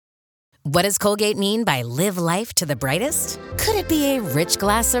What does Colgate mean by live life to the brightest? Could it be a rich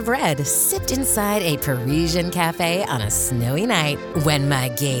glass of red sipped inside a Parisian cafe on a snowy night when my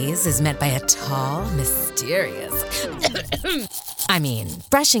gaze is met by a tall, mysterious... I mean,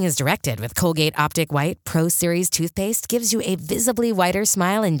 brushing is directed with Colgate Optic White Pro Series toothpaste gives you a visibly whiter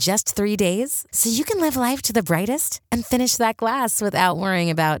smile in just 3 days, so you can live life to the brightest and finish that glass without worrying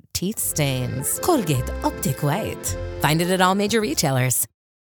about teeth stains. Colgate Optic White. Find it at all major retailers.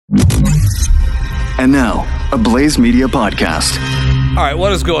 And now, a Blaze Media podcast. All right,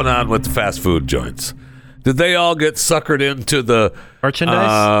 what is going on with the fast food joints? Did they all get suckered into the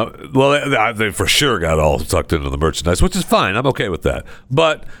merchandise? Well, they for sure got all sucked into the merchandise, which is fine. I'm okay with that.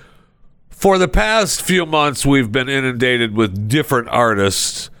 But for the past few months, we've been inundated with different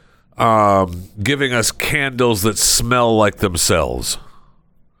artists giving us candles that smell like themselves.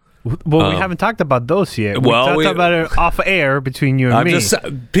 Well, we haven't talked about those yet. We talked about it off air between you and me.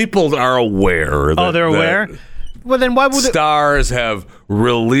 People are aware. They're aware? Well, then why would stars have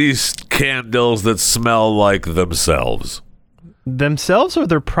released candles that smell like themselves? Themselves or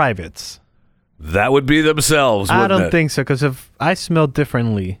their privates? That would be themselves, I don't it? think so, because if I smell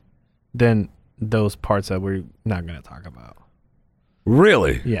differently than those parts that we're not going to talk about.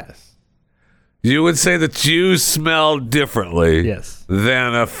 Really? Yes. You would say that you smell differently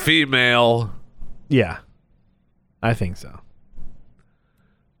than a female? Yeah. I think so.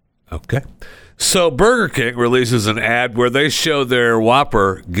 Okay. So Burger King releases an ad where they show their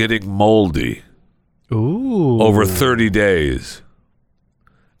Whopper getting moldy. Ooh. Over 30 days.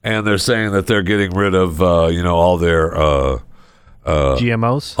 And they're saying that they're getting rid of, all their...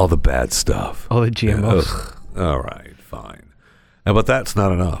 GMOs? All the bad stuff. All the GMOs. All right, fine. But that's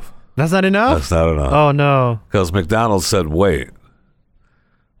not enough. That's not enough? That's not enough. Oh, no. Because McDonald's said, wait.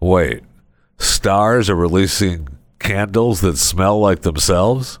 Stars are releasing candles that smell like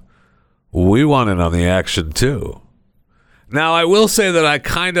themselves? We want in on the action, too. Now, I will say that I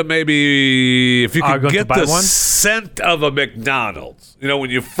kind of maybe, if you can get the scent of a McDonald's, when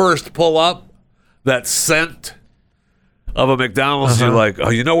you first pull up, that scent of a McDonald's, you're like, oh,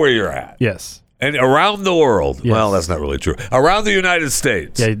 you know where you're at. Yes. And around the world, well, that's not really true. Around the United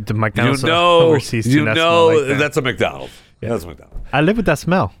States, yeah, the McDonald's overseas too, that's a McDonald's. Yeah. That's a McDonald's. I live with that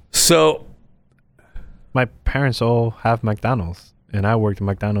smell. So, my parents all have McDonald's, and I worked at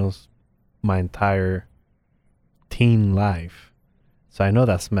McDonald's my entire teen life, so I know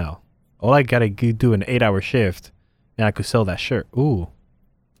that smell. All I gotta do an 8-hour shift, and I could sell that shirt. Ooh,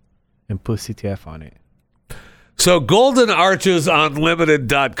 and put CTF on it. So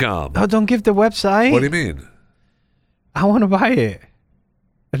goldenarchesunlimited.com. Oh, don't give the website. What do you mean? I want to buy it.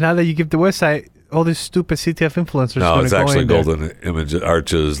 And now that you give the website, all these stupid CTF influencers. No, it's actually Golden Image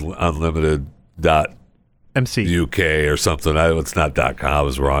Arches Unlimited MC UK or something. It's not .com. I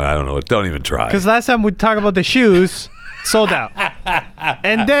was wrong. I don't know. Don't even try. Because last time we talked about the shoes, sold out.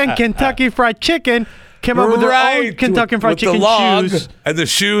 And then Kentucky Fried Chicken came up with their own Kentucky Fried Chicken shoes. And the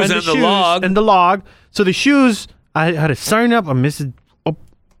shoes and the log. And the log. So the shoes, I had to sign up. I missed it. Did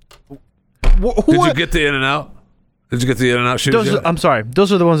you get the In-N-Out? Did you get the In-N-Out shoes? I'm sorry.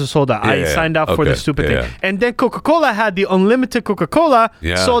 Those are the ones that sold out. I signed up for the stupid thing. And then Coca-Cola had the unlimited Coca-Cola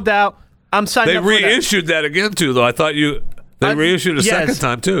sold out. I'm signed up for that. They reissued that again, too, though. I thought they reissued a second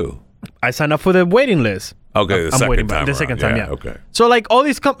time, too. I signed up for the waiting list. Okay, the second time. The second time, yeah. Okay. So, all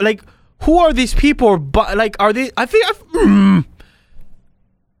these who are these people? Are they? I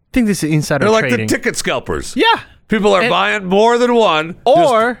think this is insider trading. They're like the ticket scalpers. Yeah. People are buying more than one.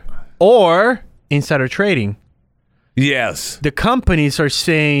 Or insider trading. Yes. The companies are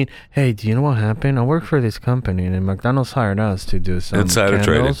saying, hey, do you know what happened? I work for this company, and McDonald's hired us to do some insider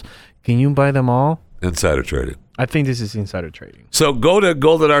trading. Can you buy them all? Insider trading. I think this is insider trading. So go to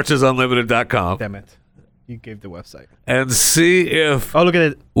goldenarchesunlimited.com. Damn it. You gave the website. And see if look at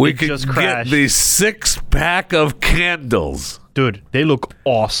it. We can get the 6-pack of candles. Dude, they look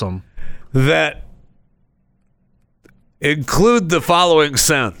awesome. That include the following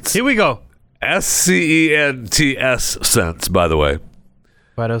scents. Here we go. SCENTS scents, by the way.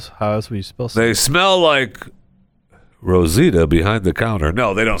 How else would you spell scents? They smell like Rosita behind the counter.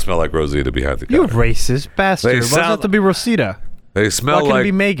 No, they don't smell like Rosita behind the counter. You racist bastard. Why does it have to be Rosita? They smell Why can't it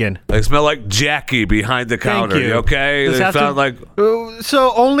be Megan? They smell like Jackie behind the counter. Thank you. Okay? They sound like...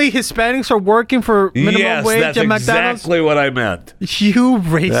 So only Hispanics are working for minimum wage at McDonald's? Yes, that's exactly what I meant. You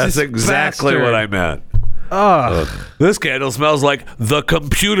racist That's exactly bastard. what I meant. This candle smells like the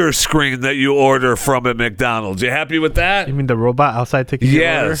computer screen that you order from at McDonald's. You happy with that? You mean the robot outside taking your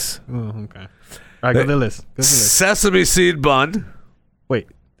order? Yes. Oh, okay. All right, go to the list. Sesame seed bun. Wait,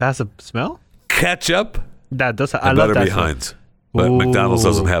 that's a smell? Ketchup. That does. I love that. Better be Heinz. But Ooh. McDonald's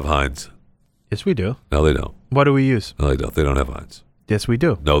doesn't have Heinz. Yes, we do. No, they don't. What do we use? No, they don't. They don't have Heinz. Yes, we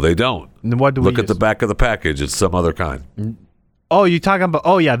do. No, they don't. And what do Look we at the use? back of the package. It's some other kind. Oh, you talking about?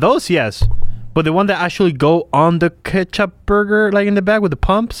 Oh, yeah, those, yes. But the one that actually go on the ketchup burger, like in the bag with the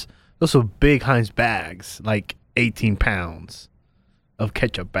pumps, those are big Heinz bags, like 18 pounds of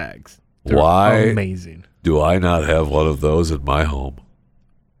ketchup bags. They're Why amazing. do I not have one of those in my home?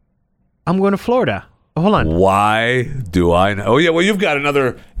 I'm going to Florida. Oh, hold on. Why do I? Oh, yeah. Well, you've got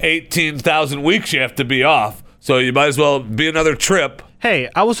another 18,000 weeks you have to be off, so you might as well be another trip. Hey,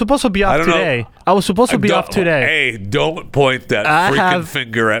 I was supposed to be I off don't know. today. I was supposed to be off today. Hey, don't point that I freaking have-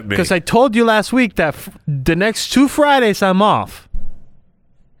 finger at me. Because I told you last week that the next 2 Fridays I'm off.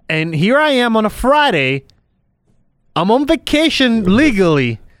 And here I am on a Friday. I'm on vacation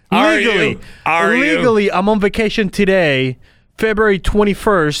legally. Are you? Legally, I'm on vacation today, February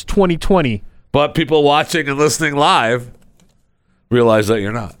 21st, 2020. But people watching and listening live realize that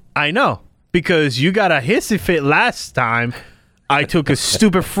you're not. I know. Because you got a hissy fit last time. I took a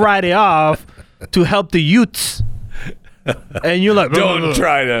stupid Friday off to help the youths. And you're like, Don't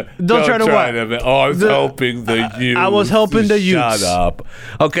try to. Don't try to what? I was helping the youth. I was helping the youths. Shut up.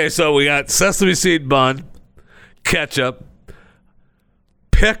 Okay, so we got sesame seed bun, ketchup,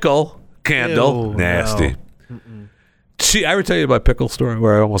 pickle, candle, Ew, nasty. I ever tell you my pickle story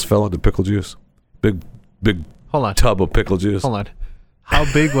where I almost fell into pickle juice? Big Hold on. tub of pickle juice. Hold on. How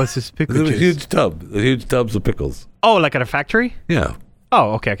big was this pickle It was a juice? huge tubs of pickles. Oh, like at a factory? Yeah.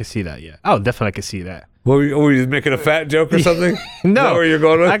 Oh, okay. I can see that. Yeah. Oh, definitely I can see that. Were you making a fat joke or something? No. Is that where you're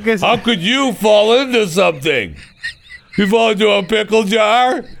going with? I guess- How could you fall into something? You fall into a pickle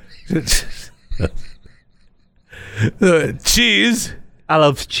jar? Cheese. I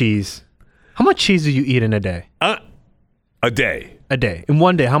love cheese. How much cheese do you eat in a day? A day. A day. In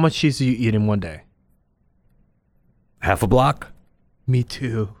one day, how much cheese do you eat in one day? Half a block? Me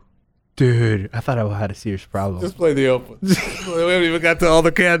too. Dude, I thought I had a serious problem. Just play the open. We haven't even got to all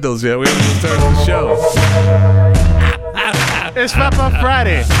the candles yet. We haven't even started the show. It's Papa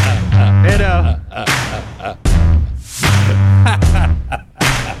Friday. You know.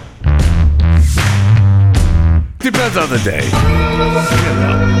 Depends on the day.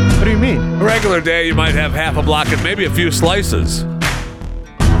 What do you mean? A regular day, you might have half a block and maybe a few slices.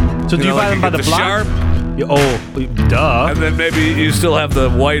 So do you buy like them by get the block? sharp, Duh. and then maybe you still have the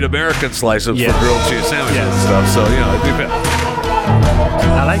white American slices Yes. for grilled cheese sandwiches Yes. and stuff. So, it depends.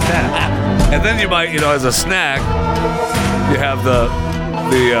 I like that. And then you might, as a snack, you have the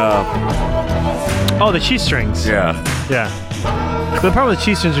Oh, the cheese strings. yeah. Yeah. But the problem with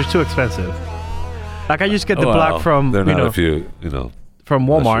cheese strings are too expensive. Like I just get the Well, block from they're not if you from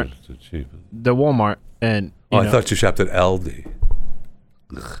Walmart, unless you're too cheap. the Walmart, and I thought you shopped at Aldi.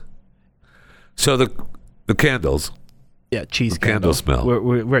 Ugh. So the candles. yeah, cheese the candle smell.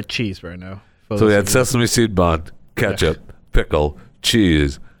 We're at cheese right now. So we had sesame seed bun, ketchup, pickle,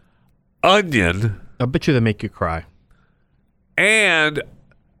 cheese, onion, I bet you they make you cry. and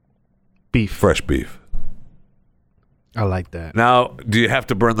Beef. fresh beef. I like that. Now, do you have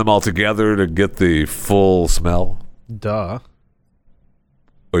to burn them all together to get the full smell, Duh.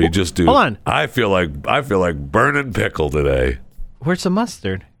 or you just do? Hold on. I feel like burning pickle today. Where's the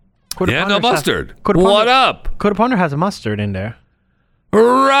mustard? Quarter Yeah, no Pounders mustard. Quarter What Pounder- up? Quarter Pounder has a mustard in there.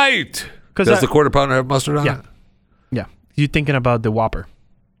 Right. 'Cause Does I- the quarter pounder have mustard on Yeah. it? Yeah. You're thinking about the Whopper.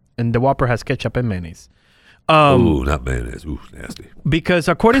 And the Whopper has ketchup and mayonnaise. Ooh, not mayonnaise. Ooh, nasty. Because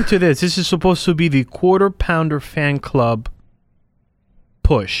according to this is supposed to be the Quarter Pounder fan club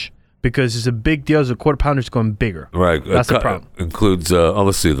push. Because it's a big deal as the Quarter Pounder's going bigger. Right. That's the problem. Includes,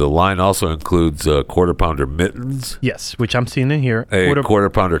 let's see, the line also includes quarter pounder mittens, Yes, which I'm seeing in here. a quarter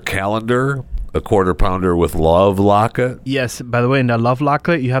pounder calendar, a quarter pounder with love locket. Yes, by the way, in the Love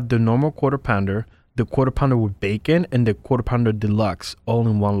Locket, you have the normal Quarter Pounder, the Quarter Pounder with bacon, and the Quarter Pounder Deluxe all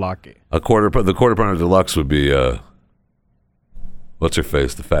in one locket. The quarter pounder deluxe would be, what's her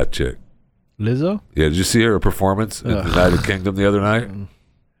face, the fat chick. Lizzo? Yeah, did you see her performance in the United Kingdom the other night?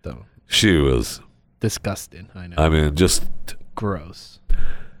 Though. She was, Disgusting, I know. I mean, just, Gross.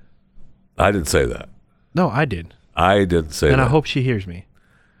 I didn't say that. No, I did. I didn't say And that. I hope she hears me.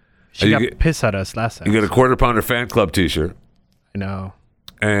 She You got get- pissed at us last time. You get a quarter pounder fan club t-shirt. I know.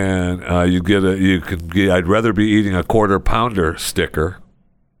 And I'd rather be eating a quarter pounder sticker.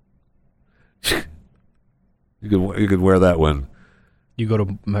 You could wear that when You go to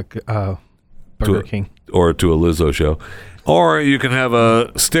Burger King. or to a Lizzo show, or you can have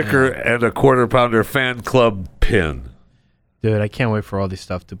a sticker and a quarter pounder fan club pin. Dude, I can't wait for all this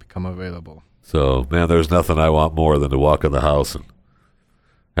stuff to become available. So man, there's nothing I want more than to walk in the house and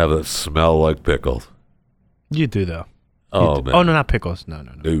have it smell like pickles. You do, though. Oh, man. Oh no, not pickles. No.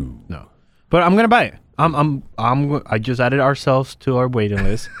 No. But I'm gonna buy it. I just added ourselves to our waiting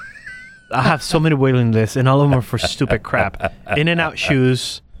list. I have so many waiting lists, and all of them are for stupid crap. In-N-Out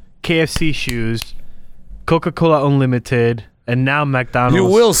shoes, KFC shoes, Coca-Cola Unlimited, and now McDonald's. You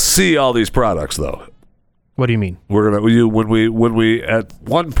will see all these products, though. What do you mean? We're gonna when we at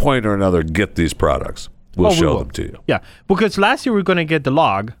one point or another get these products, we'll show them to you. Yeah, because last year we were gonna get the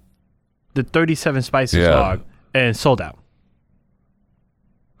log, the 37 spices log, and sold out.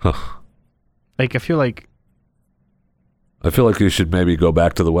 Huh. Like I feel like you should maybe go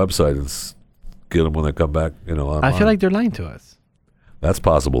back to the website and get them when they come back. Online. I feel like they're lying to us. That's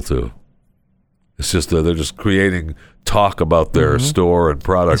possible too. It's just they're just creating talk about their store and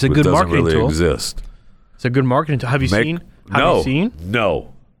product It's a that good doesn't marketing really tool. exist. It's a good marketing tool. Have you seen?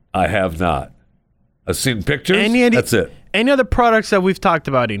 No, I have not. I've seen pictures. That's it. Any other products that we've talked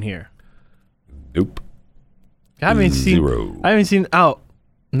about in here? Nope. I haven't Zero. seen. Oh,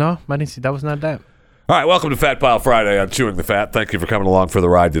 no, I didn't see. That was not that. All right, welcome to Fat Pile Friday on Chewing the Fat. Thank you for coming along for the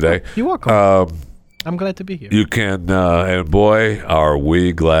ride today. You're welcome. I'm glad to be here. You can, and boy, are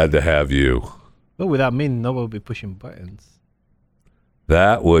we glad to have you. But without me, nobody would be pushing buttons.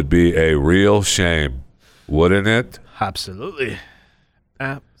 That would be a real shame, wouldn't it? Absolutely.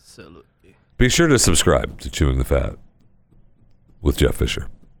 Be sure to subscribe to Chewing the Fat with Jeff Fisher.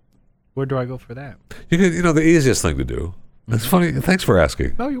 Where do I go for that? You can, the easiest thing to do. It's funny. Thanks for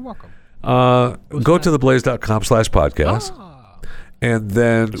asking. Oh, you're welcome. Go to theblaze.com/podcast, and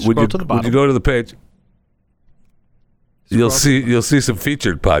then when you go to the page, you'll see some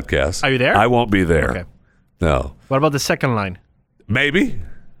featured podcasts. Are you there? I won't be there. Okay. No. What about the second line? Maybe.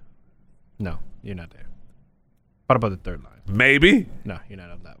 No, you're not there. What about the third line? Maybe. No, you're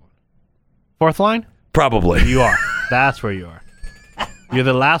not on that one. Fourth line? Probably. You are. That's where you are. You're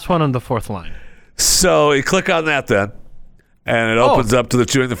the last one on the fourth line. So you click on that then, and it opens up to the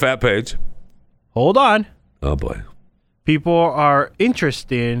Chewing the Fat page. Hold on. Oh, boy. People are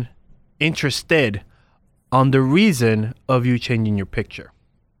interested on the reason of you changing your picture.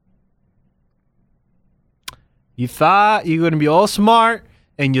 You thought you're going to be all smart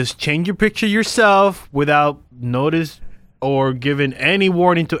and just change your picture yourself without notice or giving any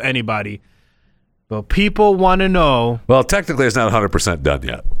warning to anybody. But people want to know. Well, technically, it's not 100% done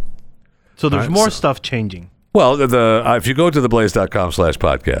yet. So there's more stuff changing. Well, if you go to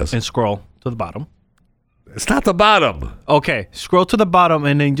theblaze.com/podcast and scroll to the bottom. It's not the bottom. Okay, scroll to the bottom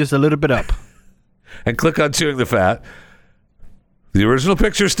and then just a little bit up. And click on Chewing the Fat. The original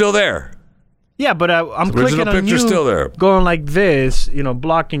picture is still there. Yeah, but I'm clicking on you still there. Going like this,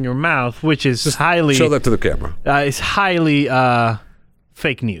 blocking your mouth, which is Just highly... show that to the camera. It's highly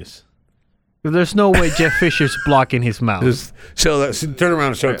fake news. There's no way Jeff Fisher's blocking his mouth. Just show that. Turn around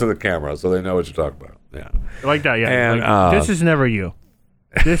and show it to the camera so they know what you're talking about. Yeah. Like that, yeah. And, this is never you.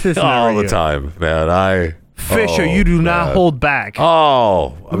 This is all never the time, man. Fisher, you do not hold back.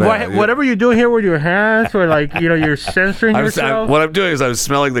 Oh, man. Whatever you're doing here with your hands, or you're censoring yourself. What I'm doing is I'm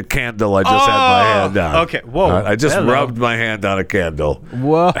smelling the candle I just had my hand on. Okay, whoa. I just rubbed my hand on a candle.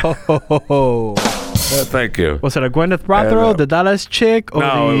 Whoa. Thank you. Was it a Gwyneth Paltrow, the Dallas chick? Or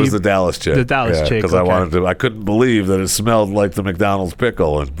no, it was the Dallas chick. The Dallas chick. Because I couldn't believe that it smelled like the McDonald's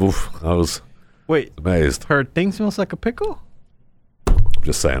pickle, and I was amazed. Her thing smells like a pickle? I'm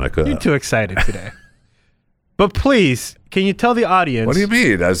just saying, I could. You're too excited today. But please, can you tell the audience? What do you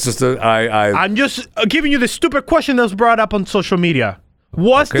mean? I'm just giving you the stupid question that was brought up on social media.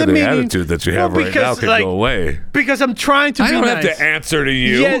 What's the meaning? attitude that you have right now can go away. Because I'm trying to be nice. I don't have to answer to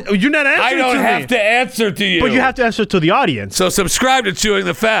you. Yeah, you're not answering to me. I don't have to answer to you. But you have to answer to the audience. So subscribe to Chewing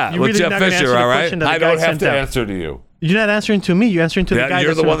the Fat with Jeff Fisher, all right? I don't have to answer to you. You're not answering to me. You're answering to the guy.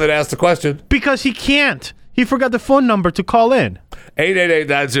 You're the one that asked the question. Because he can't. He forgot the phone number to call in.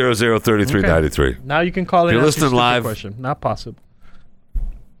 888-900-3393. Now you can call in. If you're listening live. Question. Not possible.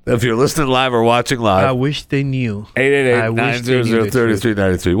 If you're listening live or watching live. I wish they knew.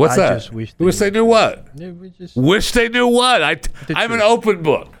 888-900-3393. What's that? Just wish they knew what? Wish they knew what? I'm an open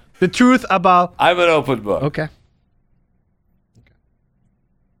book. The truth about... I'm an open book. Okay.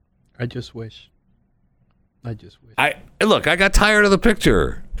 I just wish. Look, I got tired of the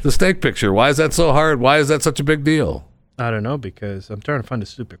picture. The steak picture. Why is that so hard? Why is that such a big deal? I don't know, because I'm trying to find a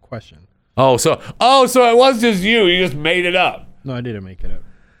stupid question. So it was just you. You just made it up. No, I didn't make it up.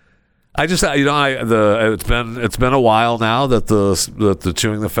 I just, it's been a while now that the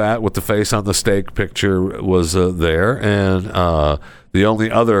Chewing the Fat with the face on the steak picture was there, and the only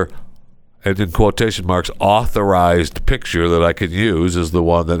other, and in quotation marks, authorized picture that I can use is the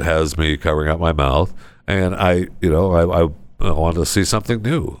one that has me covering up my mouth, and I wanted to see something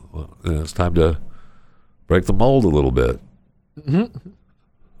new. It's time to Break the mold a little bit.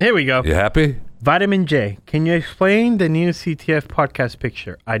 Here we go. You happy? Vitamin J. Can you explain the new CTF podcast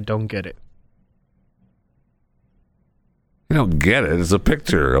picture? I don't get it. You don't get it. It's a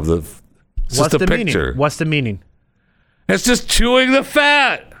picture of the. It's What's just a the picture. meaning? What's the meaning? It's just chewing the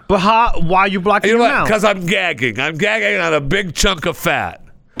fat. But why are you blocking You know your what? mouth? Because I'm gagging. I'm gagging on a big chunk of fat.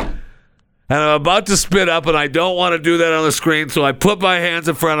 And I'm about to spit up, and I don't want to do that on the screen, so I put my hands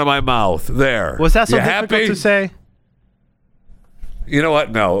in front of my mouth. There. Was that so You difficult happy? to say? You know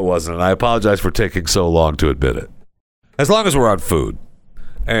what? No, it wasn't. And I apologize for taking so long to admit it. As long as we're on food.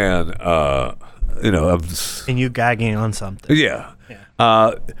 And, I'm just, And you gagging on something. yeah.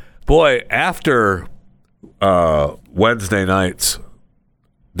 Boy, after Wednesday night's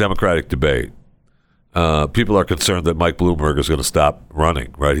Democratic debate, people are concerned that Mike Bloomberg is going to stop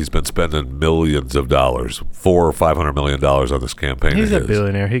running, right? He's been spending millions of dollars, $400 or $500 million on this campaign. He's a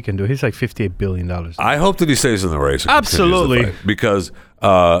billionaire. He can do it. He's like $58 billion. I hope that he stays in the race. And Absolutely. continues to fight, because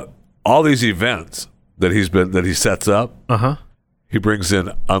all these events that he sets up, he brings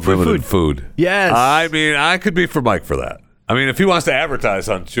in unlimited food. Yes. I mean, I could be for Mike for that. I mean, if he wants to advertise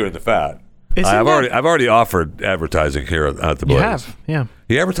on chewing the fat, Isn't I've that- already offered advertising here at the Blaze. You have, yeah.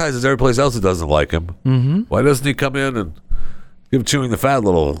 He advertises every place else that doesn't like him. Mm-hmm. Why doesn't he come in and give chewing the fat a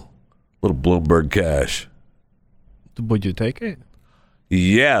little Bloomberg cash? Would you take it?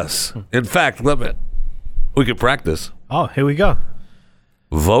 Yes. In fact, we can practice. Oh, here we go.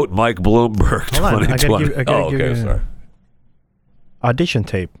 Vote Mike Bloomberg Hold on, I 2020. gotta give Okay, you- sorry. Audition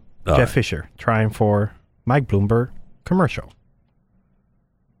tape. All Jeff right. Fisher trying for Mike Bloomberg commercial.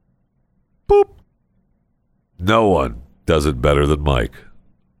 Boop. No one does it better than Mike.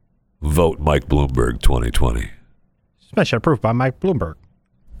 Vote Mike Bloomberg 2020. Special approved by Mike Bloomberg.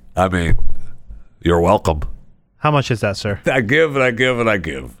 I mean, you're welcome. How much is that, sir? I give and I give and I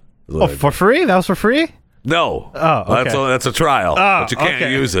give. Oh, for free? That was for free? No. Oh, okay. That's a trial. Oh, but you can't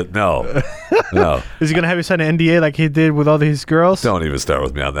okay. use it. No. No. Is he going to have you sign an NDA like he did with all these girls? Don't even start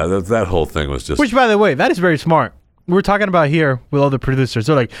with me on that. That whole thing was just... Which, by the way, that is very smart. We're talking about here with all the producers.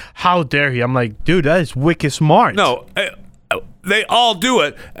 They're like, how dare he? I'm like, dude, that is wicked smart. No, they all do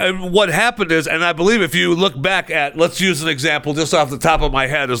it. And what happened is, and I believe if you look back at, let's use an example just off the top of my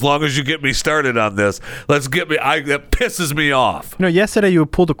head, as long as you get me started on this, that pisses me off. You know, yesterday you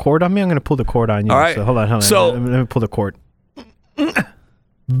pulled the cord on me. I'm going to pull the cord on you. All right. So hold on. So- let me pull the cord.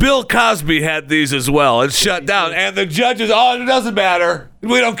 Bill Cosby had these as well and shut down. And the judges, it doesn't matter.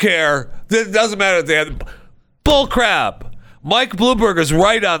 We don't care. It doesn't matter if they had... Bull crap. Mike Bloomberg is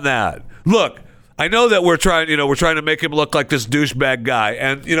right on that. Look, I know that we're trying to make him look like this douchebag guy,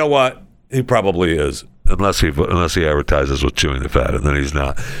 and you know what? He probably is, unless he advertises with chewing the fat, and then he's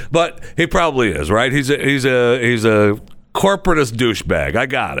not. But he probably is, right? He's a corporatist douchebag. I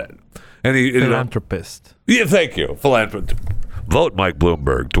got it. And he Philanthropist. yeah, thank you. Philanthropist. Vote Mike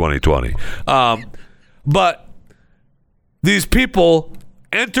Bloomberg 2020. But these people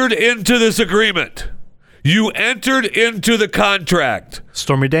entered into this agreement. You entered into the contract.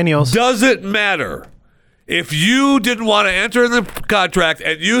 Stormy Daniels. Does it matter? If you didn't want to enter in the contract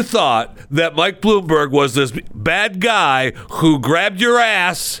and you thought that Mike Bloomberg was this bad guy who grabbed your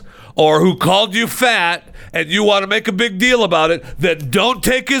ass or who called you fat and you want to make a big deal about it, then don't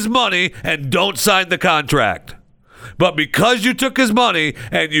take his money and don't sign the contract. But because you took his money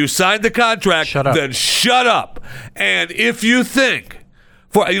and you signed the contract, Shut up. then shut up. And if you think...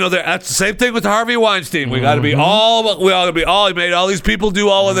 that's the same thing with Harvey Weinstein. We got to be all. He made all these people do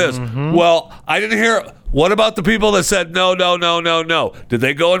all of this. Well, I didn't hear. What about the people that said no? Did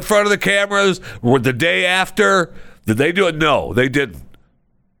they go in front of the cameras? Or the day after? Did they do it? No, they didn't.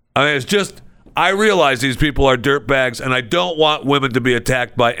 I mean, it's just. I realize these people are dirtbags, and I don't want women to be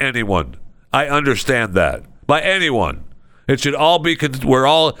attacked by anyone. I understand that. By anyone. It should all be. We're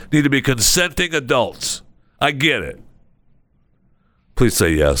all need to be consenting adults. I get it. Please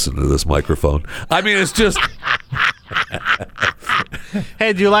say yes into this microphone. I mean, it's just...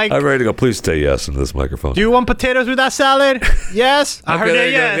 Hey, do you like... I'm ready to go. Please say yes into this microphone. Do you want potatoes with that salad? Yes. I heard there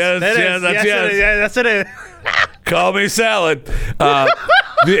it. you go. Yes. Yes, That yes, is. that's yes. It is. Yeah, that's it. Call me salad.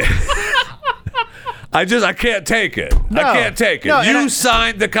 I can't take it. No. I can't take it. No, and You I-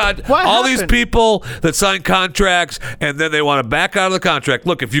 signed the contract. What All these happened? people that sign contracts and then they want to back out of the contract.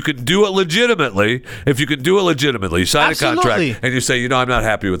 Look, if you can do it legitimately, you sign a Absolutely. contract and you say, I'm not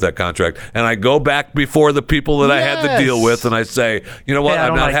happy with that contract. And I go back before the people that I had to deal Yes. with and I say, you know what, Hey, I I'm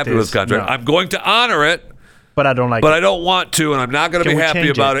don't not like happy with this. this contract. No. I'm going to honor it. But I don't like But it. I don't want to, and I'm not going to Can be we happy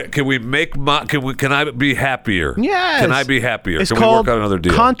change about it? it. Can we make can I be happier? Yes. Can I be happier? It's Can we called work out another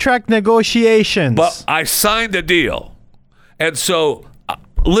deal? contract negotiations. But I signed a deal, and so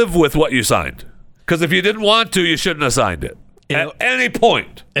live with what you signed. Because if you didn't want to, you shouldn't have signed it at any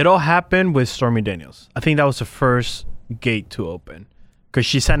point. It all happened with Stormy Daniels. I think that was the first gate to open because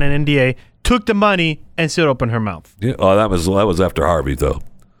she signed an NDA, took the money, and still opened her mouth. Yeah. Oh, that was after Harvey, though.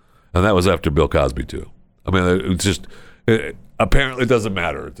 And that was after Bill Cosby, too. I mean, it apparently doesn't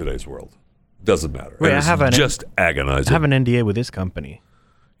matter in today's world. It doesn't matter. Wait, it's just agonizing. I have an NDA with this company.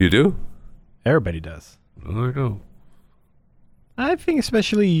 You do? Everybody does. No, I don't. I think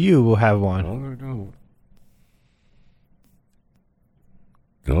especially you will have one. No, they don't.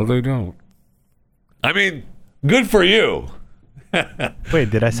 No, they don't. I mean, good for you.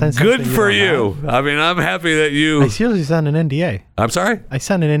 Wait, did I sign something? Good for you. I mean, I'm happy that you... I seriously signed an NDA. I'm sorry? I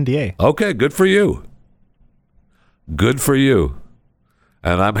signed an NDA. Okay, good for you. Good for you.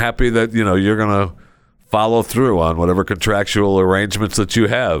 And I'm happy that, you're going to follow through on whatever contractual arrangements that you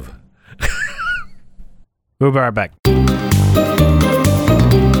have. We'll be right back.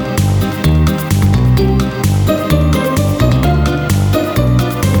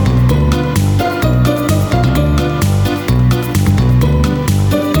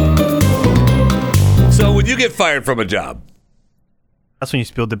 So when you get fired from a job, that's when you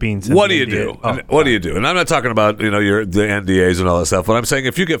spilled the beans. What do you do? What do you do? And I'm not talking about the NDAs and all that stuff. But I'm saying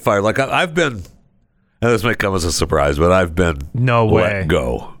if you get fired, like I've been, and this may come as a surprise, but I've been let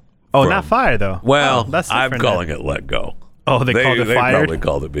go. Oh, not fired though. Well, I'm calling it let go. Oh, they called it they fired? They probably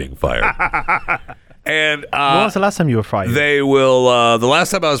called it being fired. And when was the last time you were fired? They will. The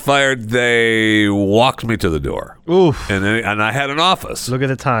last time I was fired, they walked me to the door. Oof. And I had an office. Look at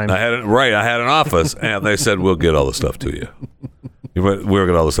the time. I had an office, and they said we'll get all the stuff to you. We'll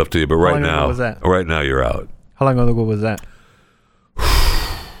get all the stuff to you, but right now, right now you're out. How long ago was that?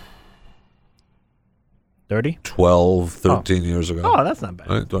 30? 12, 13 years ago. Oh, that's not bad.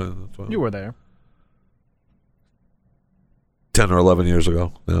 Right? 12. You were there. 10 or 11 years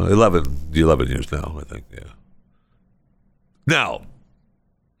ago. 11 years now, I think, yeah. No,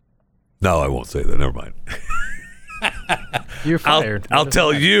 I won't say that. Never mind. You're fired. I'll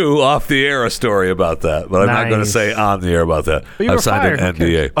tell you off the air a story about that, but I'm not going to say on the air about that. I've signed an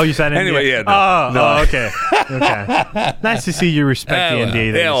NDA. Okay. Oh, you signed an NDA? Anyway, yeah. No. Okay. Okay. Nice to see you respect the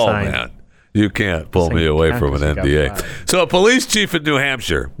NDA that you signed. Man. You can't pull me away from an NDA. So a police chief in New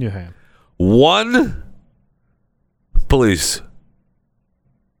Hampshire. One police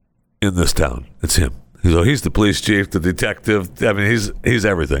in this town. It's him. He's the police chief, the detective. I mean, he's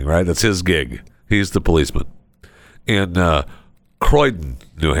everything, right? That's his gig. He's the policeman. In Croydon,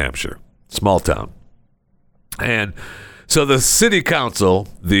 New Hampshire, small town. And so the city council,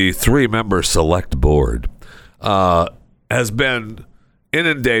 the 3-member select board, has been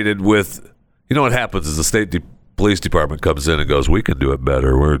inundated with, what happens is the state police department comes in and goes, we can do it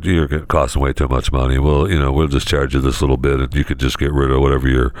better. You're costing way too much money. We'll just charge you this little bit and you can just get rid of whatever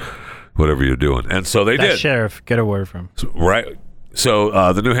you're doing. And so they did. Sheriff, get a word from. Right.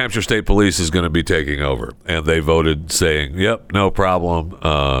 So the New Hampshire State Police is going to be taking over, and they voted saying, yep, no problem.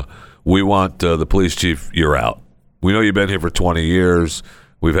 We want the police chief, you're out. We know you've been here for 20 years.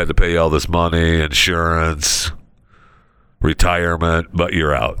 We've had to pay you all this money, insurance, retirement, but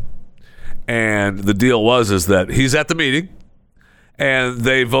you're out. And the deal is that he's at the meeting, and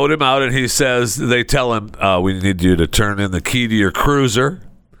they vote him out, and they tell him, we need you to turn in the key to your cruiser.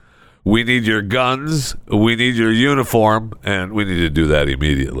 We need your guns, we need your uniform, and we need to do that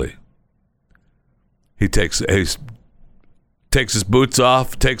immediately. He takes his boots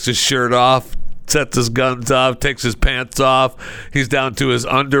off, takes his shirt off, sets his guns off, takes his pants off. He's down to his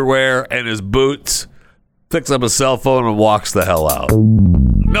underwear and his boots, picks up his cell phone and walks the hell out.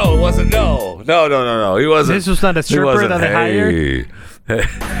 No, it wasn't. No. He wasn't. This was not a stripper that they hired?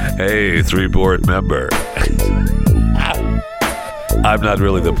 Hey, 3-board member. I'm not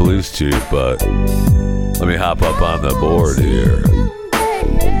really the police chief, but let me hop up on the board here.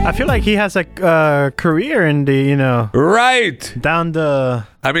 I feel like he has a career in the, right down the.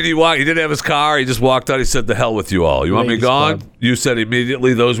 I mean, he didn't have his car. He just walked out. He said, "The hell with you all. You want me gone?" Club. You said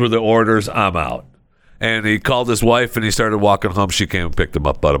immediately. Those were the orders. I'm out. And he called his wife, and he started walking home. She came and picked him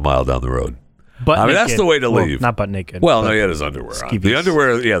up about a mile down the road. But that's the way to leave. Not butt naked. Well, no, he had his underwear on. The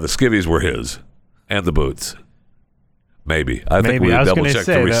underwear, the skivvies were his, and the boots. Maybe. I think we double-checked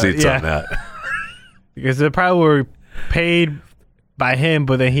the receipts on that. Because they probably were paid by him,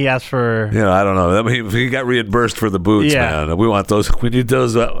 but then he asked for... I don't know. I mean, he got reimbursed for the boots, man. We want those. We need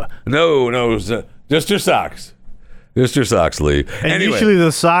those. No, just your socks. Just your socks, Lee. And anyway. Usually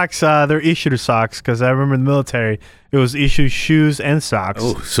the socks, they're issued socks, because I remember in the military, it was issued shoes and socks.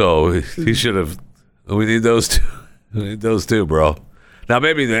 Oh, so he should have... We need those too. We need those too, bro. Now,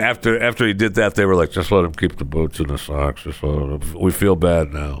 maybe after he did that, they were like, just let him keep the boots and the socks. We feel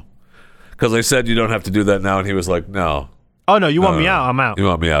bad now. Because I said you don't have to do that now, and he was like, no. Oh, no, you want me out? I'm out. You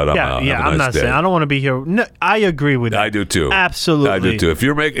want me out? I'm out. Yeah, Have a I'm nice not day. saying. I don't want to be here. No, I agree with that. I do too. Absolutely. I do too. If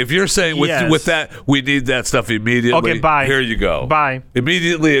you're saying with that, we need that stuff immediately. Okay, bye. Here you go. Bye.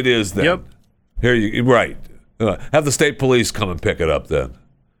 Immediately it is then. Yep. Here you right. Have the state police come and pick it up then,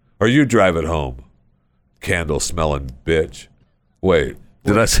 or you drive it home. Candle smelling bitch. Wait,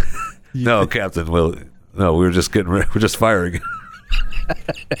 did I say? No, Captain. Well, no, we were just getting ready. We're just firing.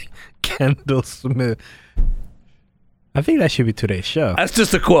 Kendall Smith. I think that should be today's show. That's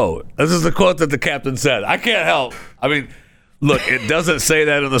just a quote. This is the quote that the captain said. I can't help. I mean, look, it doesn't say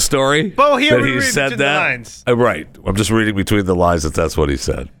that in the story. But here that we he read said between the that. lines. Right. I'm just reading between the lines that that's what he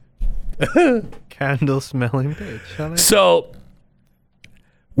said. Candle smelling bitch. So,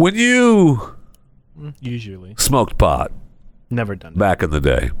 when you Usually. smoked pot Never done back in the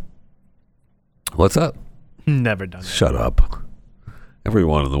day, what's up? that. Never done that. Shut up.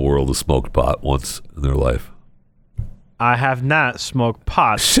 Everyone in the world has smoked pot once in their life. I have not smoked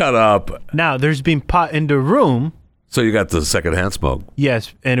pot. Shut up. Now, there's been pot in the room. So you got the secondhand smoke.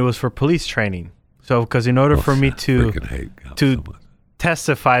 Yes, and it was for police training. So, because in order for me to Freaking hate God to so much.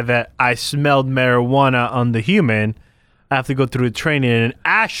 testify that I smelled marijuana on the human, I have to go through the training and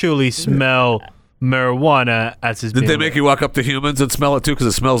actually smell marijuana as it's Did being they make you walk up to humans and smell it too? Because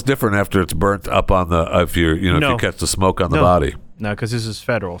it smells different after it's burnt up on the if you No. catch the smoke on the No. body. No, because this is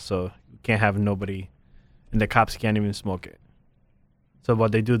federal, so you can't have nobody, and the cops can't even smoke it. So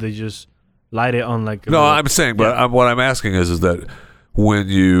what they do, they just light it on like. No, I'm saying, but what I'm asking is that when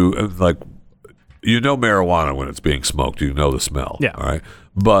you marijuana when it's being smoked, you know the smell. Yeah. All right.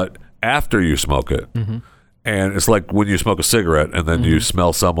 But after you smoke it, and it's like when you smoke a cigarette and then you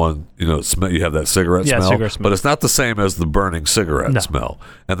smell someone, you have that cigarette Yeah, smell. cigarette smell. But it's not the same as the burning cigarette No. smell,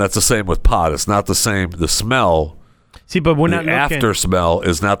 and that's the same with pot. It's not the same. The smell. See, but we're not The looking. after smell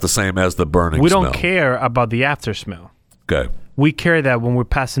is not the same as the burning We smell. don't care about the after smell. Okay. We care that when we're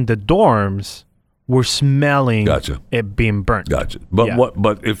passing the dorms, we're smelling Gotcha. it being burnt. Gotcha. But Yeah.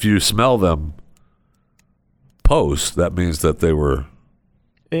 But if you smell them post, that means that they were.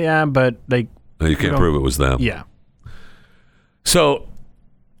 Yeah, but like. You can't don't- prove it was them. Yeah. So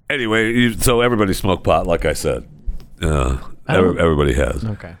anyway, so everybody smoked pot, like I said. Everybody has.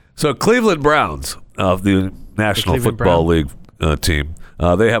 Okay. So Cleveland Browns, the National Cleveland Football Brown. League team,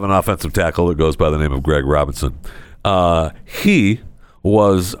 they have an offensive tackle that goes by the name of Greg Robinson. He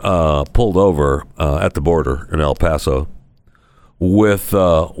was pulled over at the border in El Paso with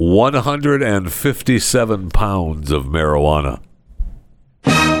 157 pounds of marijuana.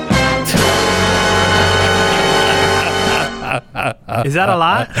 Is that a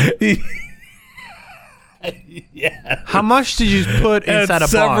lot? Yeah. How much did you put inside And a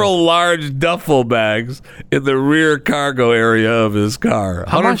several large duffel bags in the rear cargo area of his car.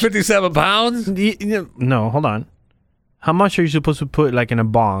 How much- 157 pounds? No, hold on. How much are you supposed to put like in a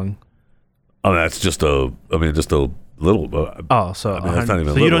bong? Oh, that's just a little. Oh, so, I mean, that's not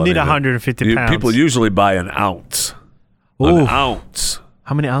even so you little. don't need I mean, 150 pounds. People usually buy an ounce. An Oof. ounce.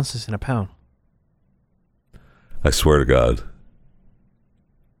 How many ounces in a pound? I swear to God.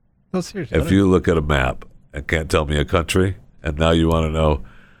 No, seriously. If you look at a map and can't tell me a country, and now you want to know,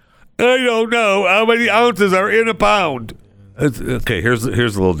 I don't know how many ounces are in a pound. Okay, here's the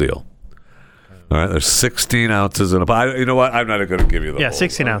little deal. All right, there's 16 ounces in a pound. You know what? I'm not going to give you the whole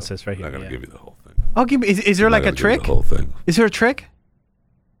 16 ounces right I'm here. not going to Yeah. give you the whole thing. Oh, give me. Is there I'm like not a gonna give you trick? The whole thing. Is there a trick?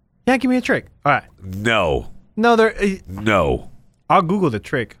 Yeah, give me a trick. All right. No. No, there. No. I'll Google the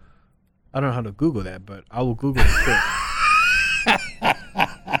trick. I don't know how to Google that, but I will Google the trick.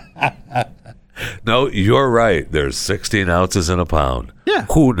 No, you're right. There's 16 ounces in a pound. Yeah.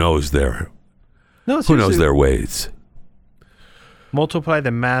 Who knows their No, Who knows seriously. their weights? Multiply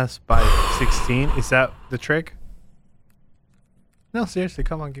the mass by 16. Is that the trick? No, seriously.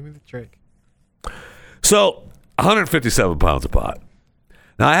 Come on, give me the trick. So 157 pounds of pot.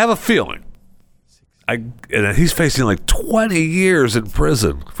 Now I have a feeling. And he's facing like 20 years in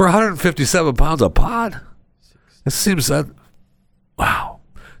prison for 157 pounds of pot. It seems that. Wow.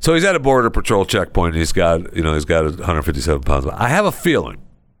 So he's at a border patrol checkpoint. He's got 157 pounds. I have a feeling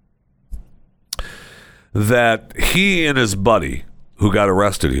that he and his buddy, who got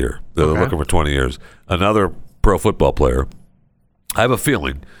arrested here, they're looking for 20 years, another pro football player. I have a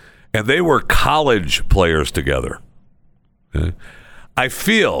feeling, and they were college players together. Okay? I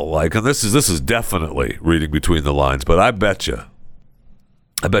feel like, and this is definitely reading between the lines, but I bet you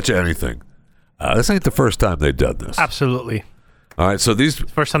anything, this ain't the first time they've done this. Absolutely. All right, so these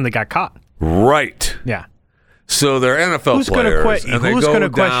First time they got caught. right. Yeah. So they're NFL Who's gonna players, and they who's go gonna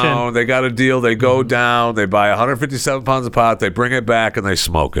down. question- They got a deal. They go down. They buy 157 pounds of pot. They bring it back, and they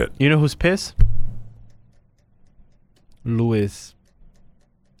smoke it. You know who's pissed? Luis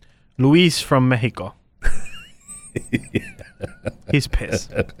from Mexico. He's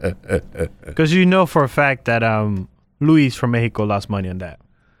pissed because you know for a fact that Luis from Mexico lost money on that.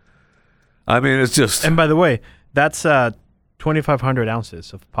 I mean, it's just. And by the way, that's 2,500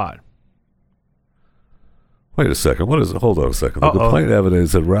 ounces of pot. Wait a second. What is it? Hold on a second. The Uh-oh. complaint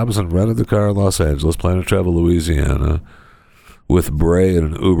evidence that Robinson rented the car in Los Angeles, planning to travel to Louisiana with Bray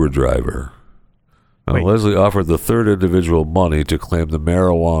and an Uber driver. Wait. Leslie offered the third individual money to claim the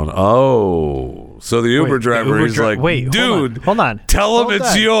marijuana. Oh, so the Uber Wait, the driver Uber is dri- like, wait, dude, hold on. tell him Hold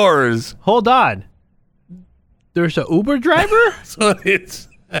it's on. yours. Hold on. There's an Uber driver? So it's.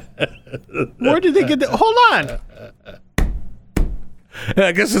 Where did they get the... Hold on.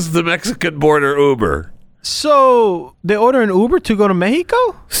 I guess it's the Mexican border Uber. So they order an Uber to go to Mexico?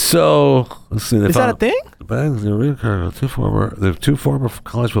 So let's see. Is that a thing? They have two former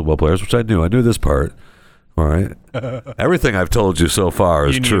college football players, which I knew. I knew this part. All right. Everything I've told you so far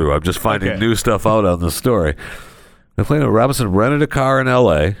is You knew. true. I'm just finding Okay. new stuff out on the story. They plan to Robinson rented a car in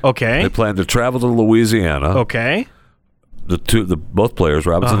L.A. Okay. They plan to travel to Louisiana. Okay. Both players,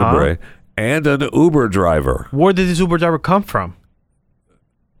 Robinson and Uh-huh. Bray, and an Uber driver. Where did this Uber driver come from?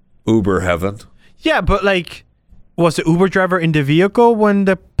 Uber heaven. Yeah, but like, was the Uber driver in the vehicle when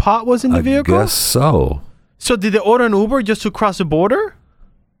the pot was in the vehicle? I guess so. So did they order an Uber just to cross the border?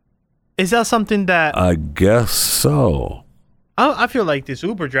 Is that something that I guess so. I feel like this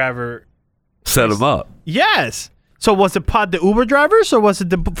Uber driver? Set him up. Yes. So was the pot the Uber drivers or was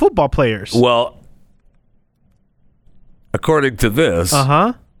it the football players? Well, according to this,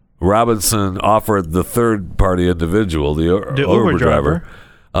 Uh-huh. Robinson offered the third-party individual, the Uber driver,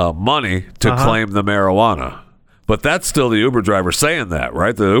 money to Uh-huh. claim the marijuana. But that's still the Uber driver saying that,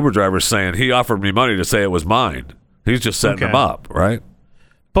 right? The Uber driver's saying he offered me money to say it was mine. He's just setting Okay. him up, right?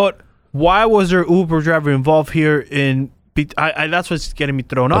 But why was there Uber driver involved here in... that's what's getting me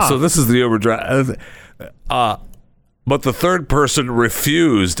thrown off. So this is the Uber driver. But the third person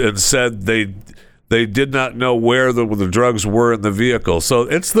refused and said they did not know where the drugs were in the vehicle. So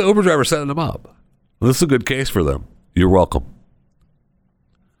it's the Uber driver setting them up. This is a good case for them. You're welcome.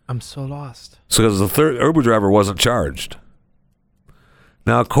 I'm so lost. So because the third Uber driver wasn't charged.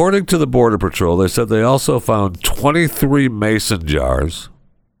 Now, according to the Border Patrol, they said they also found 23 mason jars,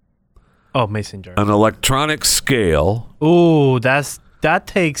 Oh, mason jar. an electronic scale, Ooh, that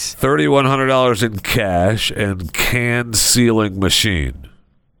takes... $3,100 in cash, and can sealing machine. Oh,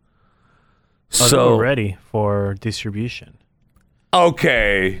 So they were ready for distribution.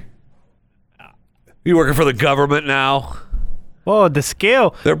 okay, you working for the government now? Whoa, the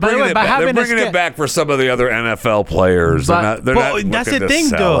scale. They're By the bringing way, it by back. They're having a bringing it scale- back for some of the other NFL players. But They're not that's looking the to thing,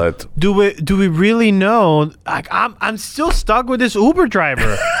 sell though. it. Do we really know? Like, I'm still stuck with this Uber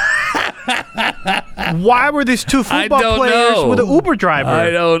driver. Why were these two I football don't players know. with an Uber driver?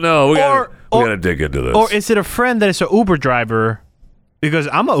 I don't know. We Or- gotta dig into this. Or is it a friend that is an Uber driver? Because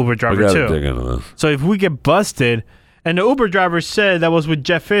I'm an Uber we driver gotta too. dig into this. So if we get busted, and the Uber driver said that was with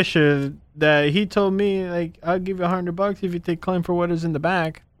Jeff Fisher, that he told me like I'll give you $100 if you take claim for what is in the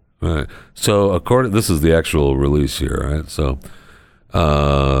back. All right. So this is the actual release here, right? So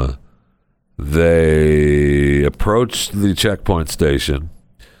they approached the checkpoint station.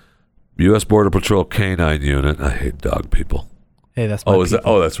 U.S. Border Patrol Canine Unit. I hate dog people. Hey, that's my Oh, is that?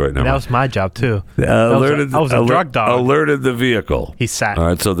 people. Oh, that's right. Never That mind. was my job too. I was a drug dog. Alerted the vehicle. He sat. All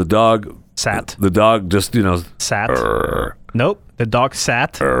right. So the dog Sat. The dog just Sat. "Arr, Nope. The dog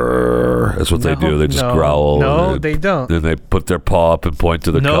sat. arr." That's what they do. They just growl. No, and they don't. Then they put their paw up and point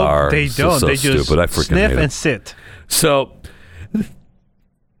to the No, car. they It's don't. So they just stupid. I freaking sniff hate and it. sit. So,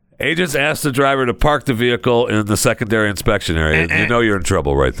 agents asked the driver to park the vehicle in the secondary inspection area. You know you're in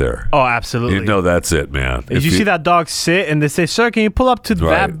trouble right there. Oh, absolutely. You know that's it, man. Did you see that dog sit and they say, "Sir, can you pull up to Right.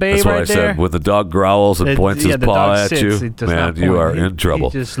 that bay That's what right I there?" said. When the dog growls and It- points yeah, his the paw dog at sits, you, he does man, not you point. are He- in trouble.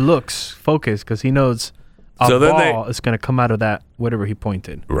 He just looks focused because he knows a So then ball is going to come out of that whatever he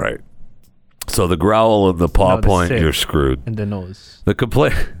pointed Right. So the growl and the paw No, the point, sit. you're screwed. in the nose. The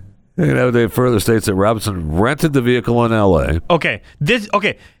complaint. They further states that Robinson rented the vehicle in L.A. Okay, the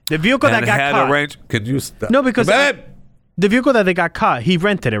vehicle that and got had caught. arranged. Can you stop? No, because Babe! the vehicle that they got caught, he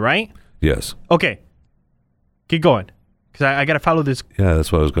rented it, right? Yes. Okay, keep going because I got to follow this. Yeah,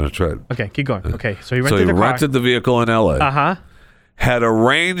 that's what I was going to try. Okay, keep going. Okay, so he So rented he the car. rented the vehicle in L.A. Uh-huh. Had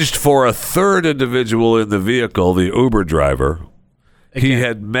arranged for a third individual in the vehicle, the Uber driver, he Again.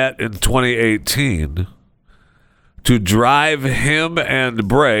 had met in 2018 to drive him and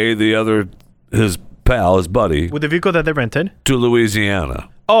Bray, his pal, his buddy, With the vehicle that they rented? to Louisiana.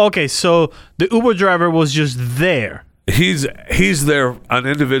 Oh, okay. So the Uber driver was just there. He's there, an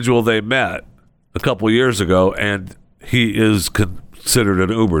individual they met a couple years ago, and he is considered an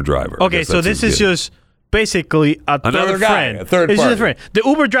Uber driver. I Okay, guess so that's this his is gig. just basically Another third guy, friend. a third It's just party. a friend. The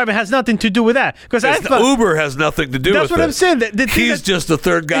Uber driver has nothing to do with that. Because I thought Uber has nothing to do with it. That's what I'm saying. The thing He's that- just the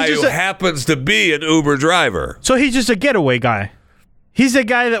third guy he's who just happens to be an Uber driver. So he's just a getaway guy. He's the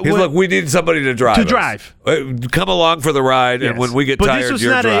guy that He's would look, we need somebody to drive. To us. drive. Come along for the ride, and Yes. when we get but tired, this was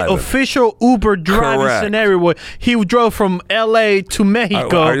you're not driving. an official Uber driving Correct. scenario where he drove from L.A. to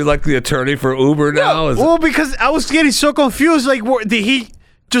Mexico. Are you like the attorney for Uber now? Is it- Well, because I was getting so confused. Like, did he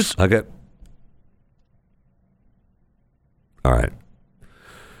just? Okay. All right.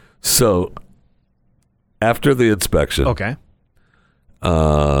 So, after the inspection, Okay,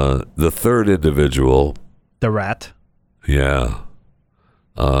 the third individual, the rat.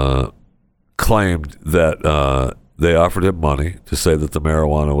 claimed that they offered him money to say that the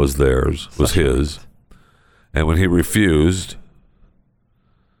marijuana was theirs, was his, and when he refused,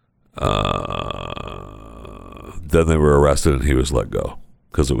 then they were arrested and he was let go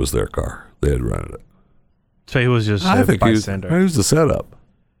because it was their car. They had rented it. So he was just I a think he was bystander. the setup.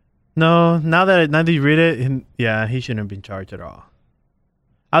 No, now that you read it, he shouldn't have been charged at all.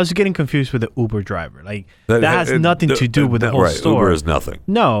 I was getting confused with the Uber driver. Like that has nothing to do with the whole right, story. Uber is nothing.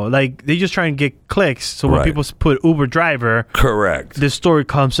 No, like they just try and get clicks. So when Right. people put Uber driver, Correct. this story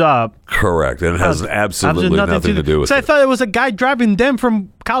comes up. Correct. And it has absolutely nothing to do with So I it. thought it was a guy driving them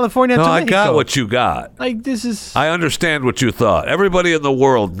from California No, to I Mexico. got what you got. Like this is. I understand what you thought. Everybody in the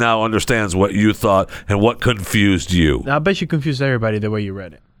world now understands what you thought and what confused you. I bet you confused everybody the way you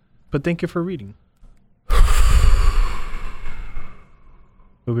read it. But thank you for reading.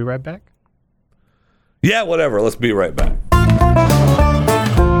 We'll be right back. Yeah, whatever. Let's be right back.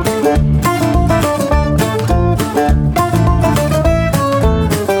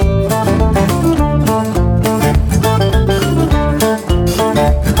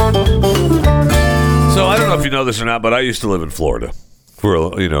 So I don't know if you know this or not, but I used to live in Florida for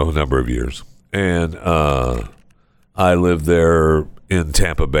a number of years, and I lived there in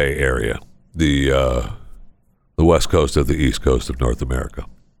Tampa Bay area, the west coast of the east coast of North America.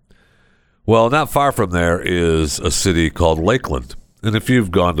 Well, not far from there is a city called Lakeland. And if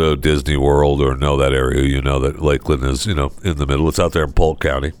you've gone to Disney World or know that area, you know that Lakeland is, in the middle. It's out there in Polk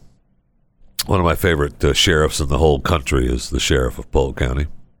County. One of my favorite sheriffs in the whole country is the sheriff of Polk County,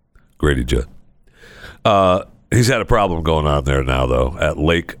 Grady Judd. He's had a problem going on there now, though, at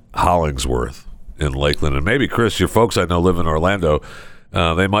Lake Hollingsworth in Lakeland. And maybe, Chris, your folks I know live in Orlando.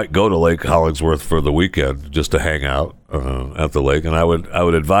 They might go to Lake Hollingsworth for the weekend just to hang out at the lake. And I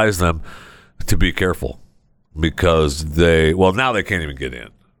would advise them to be careful because now they can't even get in.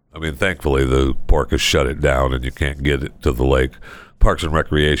 I mean, thankfully, the park has shut it down and you can't get it to the lake. Parks and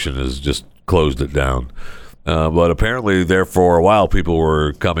Recreation has just closed it down. But apparently there for a while, people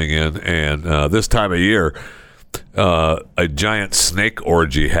were coming in. And this time of year, a giant snake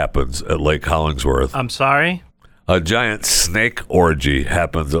orgy happens at Lake Hollingsworth. I'm sorry. A giant snake orgy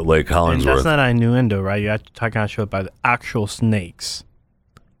happens at Lake And Hollingsworth. that's not an innuendo, right? You're talking about the actual snakes.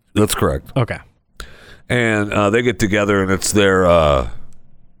 That's correct. Okay. And they get together, and it's their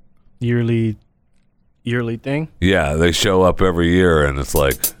Yearly thing. yeah. They show up every year, and it's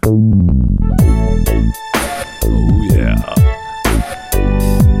like, oh yeah,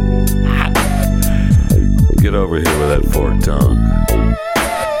 get over here with that forked tongue.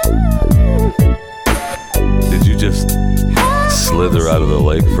 Did you just slither out of the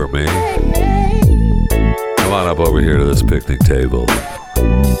lake for me? Come on up over here to this picnic table.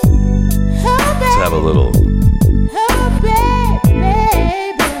 Let's have a little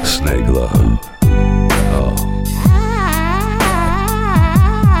snake love. Oh.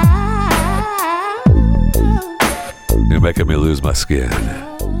 You're making me lose my skin.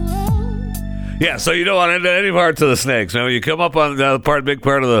 Yeah, so you don't want into any parts of the snakes. Now, when you come up on the big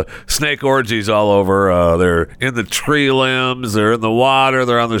part of the snake orgies all over, they're in the tree limbs, they're in the water,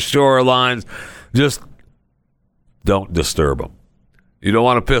 they're on the shorelines. Just don't disturb them. You don't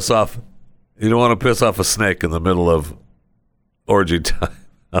want to piss off. You don't want to piss off a snake in the middle of orgy time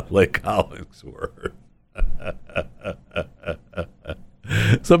on Lake Hollingsworth.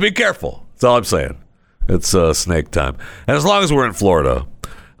 So be careful. That's all I'm saying. It's snake time, and as long as we're in Florida.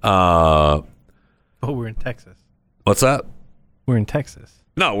 Oh, we're in Texas. What's that? We're in Texas.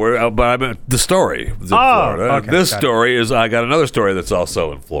 No, but I meant the story is in Florida. Okay, This got it. story is, I got another story that's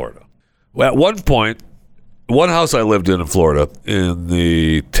also in Florida. Well, at one point, one house I lived in Florida,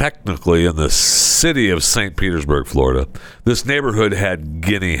 technically in the city of St. Petersburg, Florida, this neighborhood had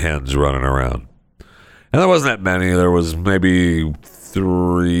guinea hens running around. And there wasn't that many. There was maybe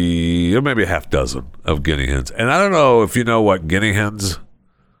 3 or maybe a half dozen of guinea hens. And I don't know if you know what guinea hens,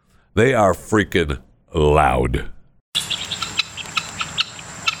 they are freaking loud.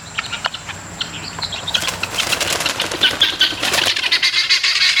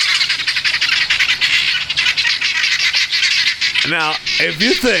 Now, if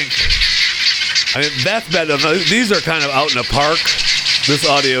you think, I mean, that's bad. These are kind of out in a park. This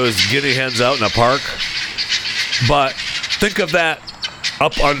audio is guinea hens out in a park. But think of that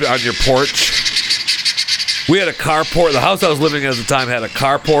up on your porch. We had a carport. The house I was living in at the time had a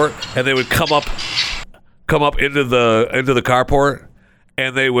carport, and they would come up into the carport,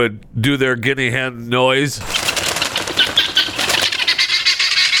 and they would do their guinea hen noise.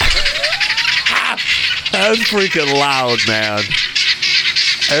 That's freaking loud, man.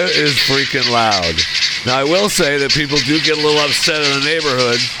 It is freaking loud. Now, I will say that people do get a little upset in the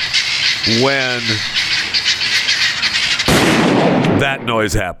neighborhood when that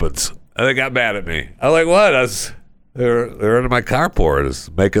noise happens. And they got mad at me. I'm like, what? They're in my carport, it's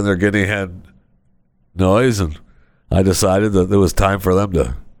making their guinea hen noise, and I decided that it was time for them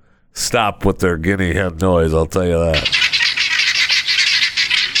to stop with their guinea hen noise, I'll tell you that.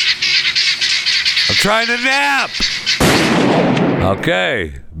 I'm trying to nap.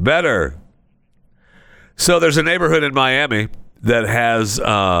 Okay, better. So there's a neighborhood in Miami that has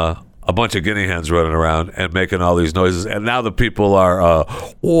a bunch of guinea hens running around and making all these noises. And now the people are,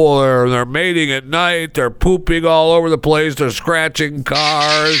 they're mating at night. They're pooping all over the place. They're scratching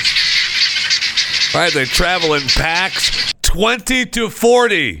cars. Right? They travel in packs, 20 to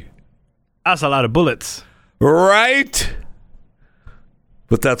 40. That's a lot of bullets. Right?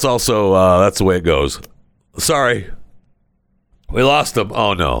 But that's also, that's the way it goes. Sorry. We lost them.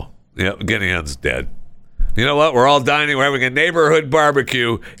 Oh, no. Yep, guinea hen's dead. You know what? We're all dining. We're having a neighborhood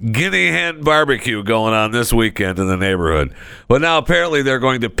barbecue, guinea hen barbecue going on this weekend in the neighborhood. But now apparently they're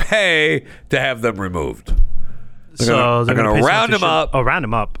going to pay to have them removed. They're going to round them up. Oh, round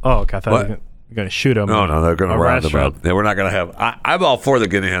them up. Oh, okay. I thought you were going to shoot them. No, they're going to round them up. Yeah, we're not going to have. I'm all for the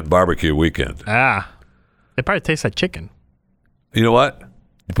guinea hen barbecue weekend. It probably tastes like chicken. You know what?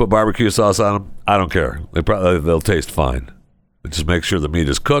 You put barbecue sauce on them. I don't care. They'll taste fine. But just make sure the meat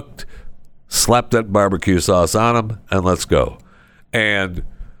is cooked. Slap that barbecue sauce on them, and let's go. And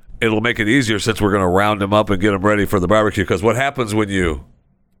it'll make it easier since we're going to round them up and get them ready for the barbecue. Because what happens when you...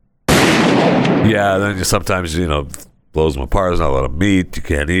 Yeah, then sometimes, blows them apart. There's not a lot of meat. You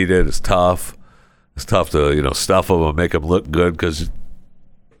can't eat it. It's tough. It's tough to, stuff them and make them look good because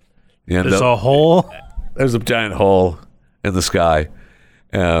you end There's up... a hole? There's a giant hole in the sky.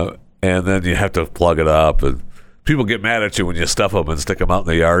 And then you have to plug it up. And people get mad at you when you stuff them and stick them out in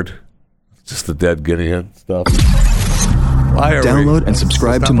the yard. Just the dead guinea hen stuff. Download and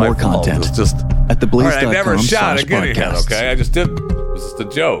subscribe to more content. It's just at theblaze.com/podcasts. I never shot a guinea hen, okay? I just did. It was just a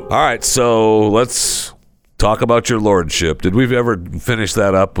joke. All right, so let's talk about your lordship. Did we ever finish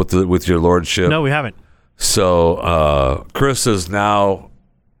that up with your lordship? No, we haven't. So Chris is now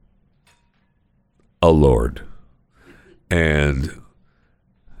a lord, and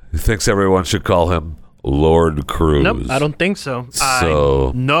he thinks everyone should call him Lord Cruz. Nope, I don't think so.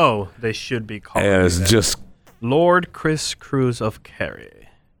 So no, they should be called. And it's just Lord Chris Cruz of Kerry.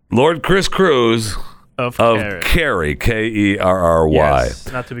 Lord Chris Cruz of Kerry, Kerry.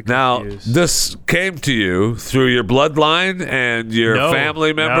 Yes, not to be confused. Now, this came to you through your bloodline and your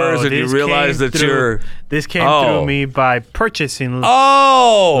family members, and you realized that This came through me by purchasing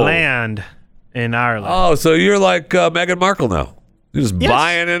land in Ireland. Oh, so you're like Meghan Markle now. You're just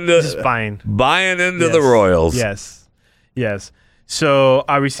buying into the royals. Yes. So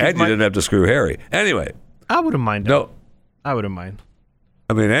I received. And you didn't have to screw Harry. Anyway, I wouldn't mind. No, I wouldn't mind.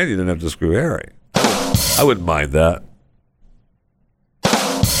 I mean, and you didn't have to screw Harry. I wouldn't mind that.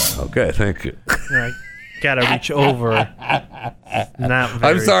 Okay, thank you. I gotta reach over.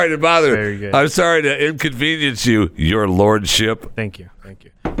 I'm sorry to bother you. I'm sorry to inconvenience you, your lordship. Thank you.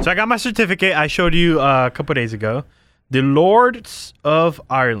 So I got my certificate. I showed you a couple days ago. The Lords of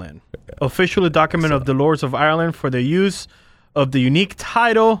Ireland. Official document of the Lords of Ireland for the use of the unique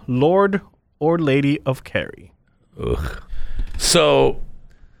title Lord or Lady of Kerry. Ugh. So,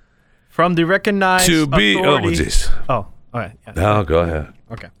 from the recognized authority... Oh, jeez. Oh, all right. Yeah. No, go ahead.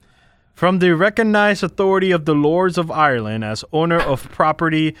 Okay. From the recognized authority of the Lords of Ireland as owner of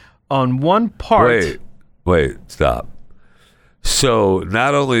property on one part... Wait, stop. So,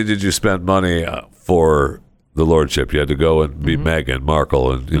 not only did you spend money for... the lordship, you had to go and be Meghan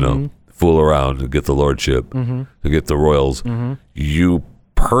Markle and fool around and get the lordship and get the royals. You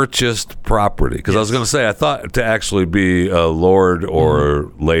purchased property. Because I was going to say, I thought to actually be a lord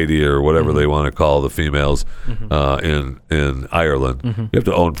or lady or whatever they want to call the females in Ireland, you have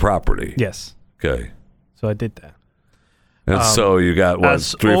to own property. Yes. Okay. So I did that. And so you got, what,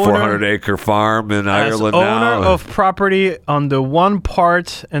 300-400 acre farm in Ireland as now? owner of property on the one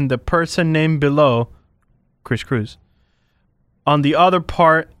part and the person named below, Chris Cruz. On the other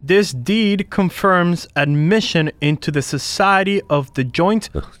part, this deed confirms admission into the society of the joint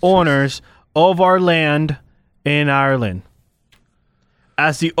owners of our land in Ireland.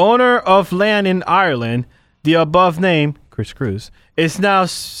 As the owner of land in Ireland, the above name, Chris Cruz, is now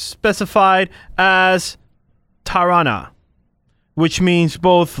specified as Tarana, which means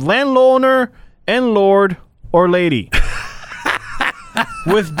both landowner and lord or lady.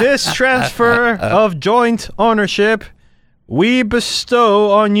 With this transfer of joint ownership, we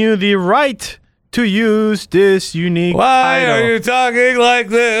bestow on you the right to use this unique Why title. are you talking like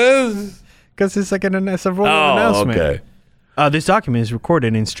this? Because it's like it's a rolling announcement. Okay. This document is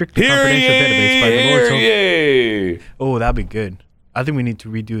recorded in strictly Hear confidential ye, database by the Lord. hear ye. Oh, that'd be good. I think we need to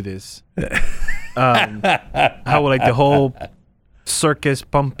redo this. How like the whole circus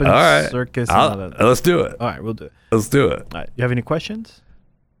pumping All right. circus. And all that. Let's do it. All right, we'll do it. Let's do it. All right, you have any questions?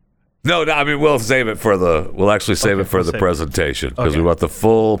 No, I mean, we'll save it for we'll actually save it for we'll the save it. presentation because we Okay. want the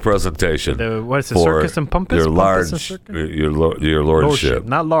full presentation. What is the for circus and pumpus? Your Pumpus large, and circus? your lordship.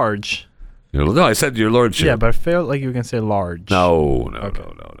 Not large. No, I said your lordship. Yeah, but I felt like you were gonna say large. No.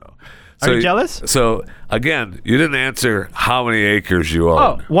 Are you jealous? So again, you didn't answer how many acres you own.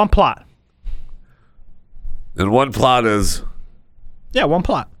 Oh, one plot. And one plot is Yeah, one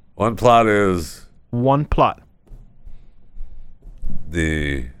plot. one plot is One plot.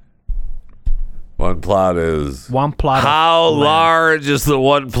 the one plot is One plot. how of land. large is the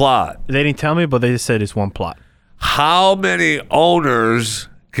one plot? They didn't tell me, but they just said it's one plot. How many owners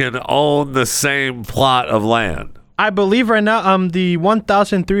can own the same plot of land? I believe right now I'm the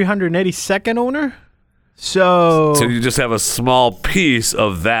 1,382nd owner. So So you just have a small piece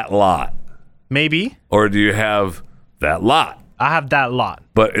of that lot, maybe or do you have that lot? I have that lot.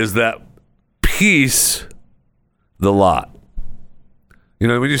 But is that piece the lot? You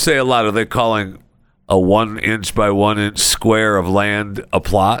know, when you say a lot, are they calling a 1 inch by 1 inch square of land a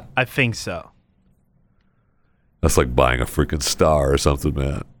plot? I think so. That's like buying a freaking star or something,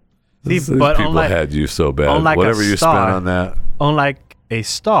 man. See, These but people unlike- had you so bad. unlike a Whatever you star- spent on that. Unlike a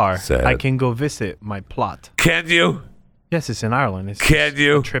star, Sad. I can go visit my plot. Can you? Yes, it's in Ireland. It's Can just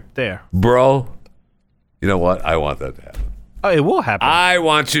you? a trip there? Bro, you know what? I want that to happen. Oh, it will happen. I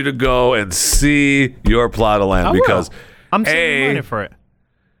want you to go and see your plot of land I because will. I'm saving money for it.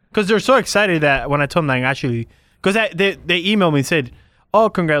 Because they're so excited that when I told them, like, actually, because they emailed me and said, "Oh,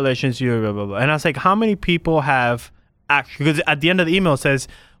 congratulations, you blah blah blah," and I was like, "How many people have actually?" Because at the end of the email it says,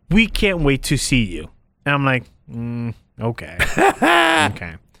 "We can't wait to see you," and I'm like, "Okay,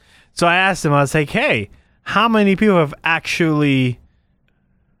 okay." So I asked them, I was like, "Hey, how many people have actually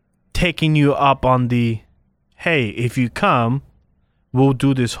taken you up on the, hey, if you come, we'll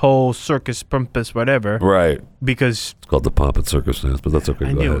do this whole circus, pumpus, whatever." right. Because It's called the pomp and circumstance, but that's okay.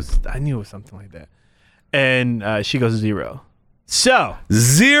 I Go knew, ahead. I knew it was something like that. And she goes 0. So,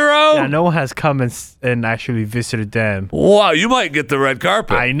 Zero? yeah, no one has come and actually visited them. Wow, you might get the red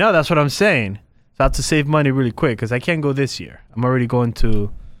carpet. I know, that's what I'm saying. So I have to save money really quick because I can't go this year. I'm already going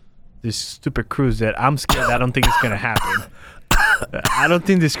to this stupid cruise that I'm scared I don't think it's going to happen. I don't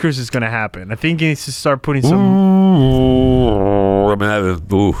think this cruise is going to happen. I think he needs to start putting some... I mean, that is,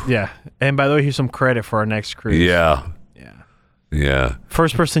 ooh. Yeah. And by the way, here's some credit for our next cruise. Yeah. Yeah. Yeah.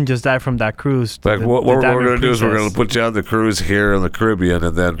 First person just died from that cruise. In fact, what we're going to do is we're going to put you on the cruise here in the Caribbean,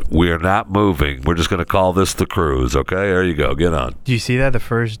 and then we are not moving. We're just going to call this the cruise, okay? There you go. Get on. Do you see that? The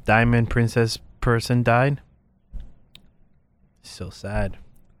first Diamond Princess person died? So sad.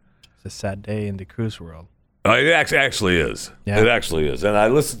 It's a sad day in the cruise world. It actually is. Yeah. It actually is. And I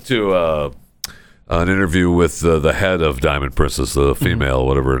listened to an interview with the head of Diamond Princess, the female,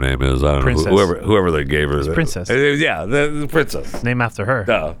 whatever her name is. I don't Princess. know. Whoever they gave her. Princess. Yeah, the princess. Name after her.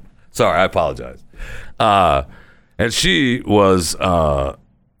 No, sorry, I apologize. And she was,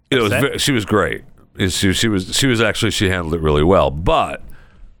 she was great. She handled it really well. But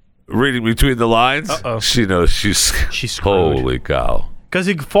reading between the lines, she knows she's screwed. holy cow. Because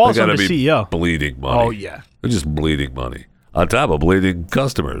it falls They on the gotta be CEO. bleeding money. Oh, yeah. They're just bleeding money on top of bleeding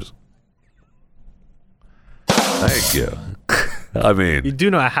customers. Thank you. I mean, You do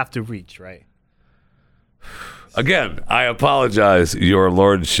know I have to reach, right? again, I apologize, Your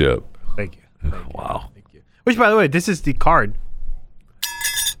Lordship. Thank you. Wow. Thank you. Which, by the way, this is the card.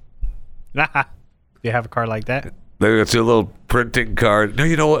 Do you have a card like that? They got your little printing card. No,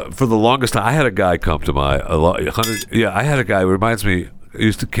 you know what? For the longest time, I had a guy come to my I had a guy who reminds me. I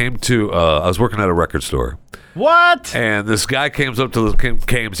was working at a record store. What? And this guy came up to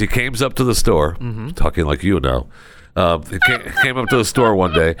the store, talking like you now. He came up to the store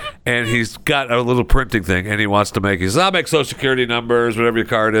one day, and he's got a little printing thing, and he says, I'll make Social Security numbers, whatever your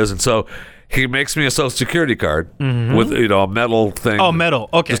card is. And so he makes me a Social Security card with, a metal thing. Oh, metal.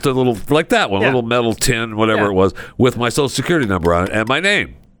 Okay. Just a little, like that one, a little metal tin, whatever it was, with my Social Security number on it and my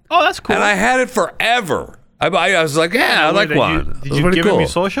name. Oh, that's cool. And I had it forever. I was like, I like one. Did you give him your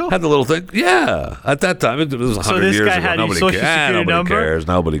social? Had the little thing. Yeah. At that time, it was 100 years ago. So this guy had his social security number?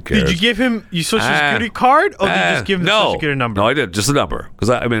 Nobody cares. Did you give him your social security card, or did you just give him the social security number? No, I did. Just the number. Because,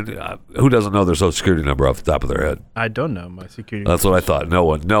 who doesn't know their social security number off the top of their head? I don't know my security That's what I thought. No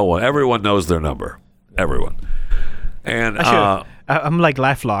one. Everyone knows their number. Everyone. And I'm like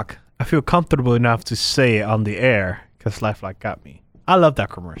LifeLock. I feel comfortable enough to say it on the air because LifeLock got me. I love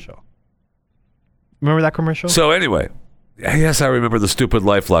that commercial. Remember that commercial? So anyway, yes, I remember the stupid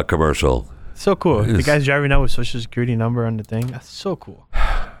LifeLock commercial. So cool. The guy's driving out with social security number on the thing. That's so cool.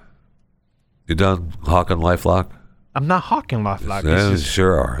 You done hawking LifeLock? I'm not hawking LifeLock. Yeah,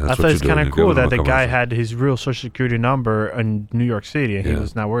 sure are. I thought it's kind of cool that the guy had his real social security number in New York City, and he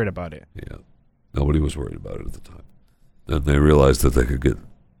was not worried about it. Yeah. Nobody was worried about it at the time. And they realized that they could get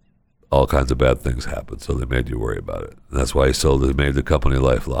all kinds of bad things happen, so they made you worry about it. And that's why he made the company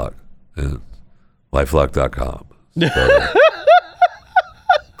LifeLock. And LifeLock.com.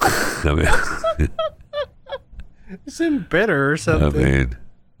 It seemed bitter or something.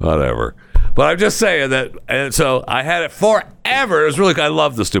 Whatever. But I'm just saying that, and so I had it forever. It was really, I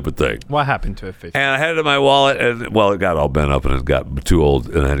love the stupid thing. What happened to it? And I had it in my wallet, and it got all bent up and it got too old,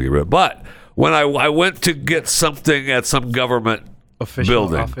 and I had to get rid of it. But when I went to get something at some government official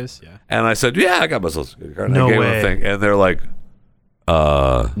building, office, and I said, I got my Social Security card. No I gave way. them a thing, and they're like,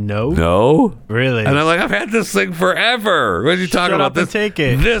 no, really? And I'm like, I've had this thing forever. What are you talking about? Shut up and take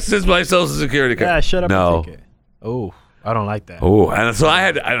it. This is my Social Security card. Yeah, shut up and take it. Oh, I don't like that. Oh, and so I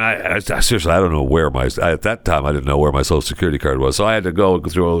had, and I seriously, I don't know where at that time I didn't know where my Social Security card was, so I had to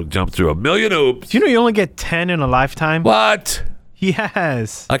jump through a million hoops. Do you know you only get 10 in a lifetime? What?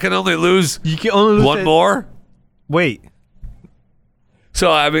 Yes. I can only lose. You can only lose one more. Wait. So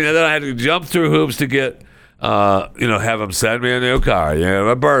then I had to jump through hoops to get. Have them send me a new car,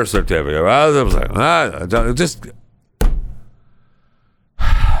 a birth certificate. I was like, just.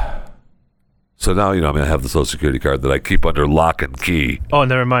 So now, I have the Social Security card that I keep under lock and key. Oh,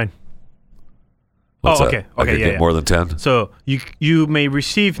 never mind. Okay. I can get more than 10? So you may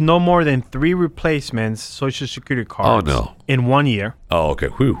receive no more than 3 replacements Social Security cards in 1 year. Oh, okay.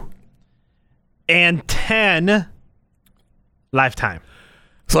 Whew. And 10 lifetime.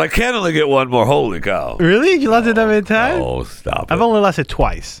 So I can only get one more. Holy cow. Really? You lost it that many times? Oh, stop it. I've only lost it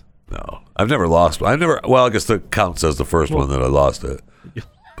twice. No. I've never lost. Well, I guess that counts as the first one that I lost it.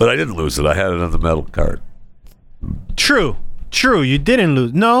 But I didn't lose it. I had it on the metal card. True. You didn't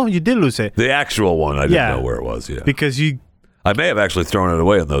lose. No, you did lose it. The actual one, I didn't know where it was. Yeah. Because I may have actually thrown it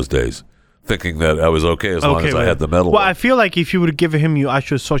away in those days, thinking that I was okay as long as I had the metal one. I feel like if you would have given him your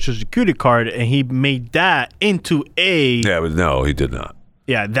actual Social Security card and he made that into a... Yeah, but no, he did not.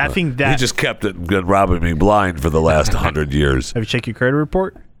 Yeah, he just kept it and been robbing me blind for the last 100 years. Have you checked your credit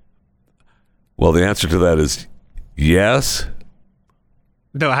report? Well, the answer to that is yes.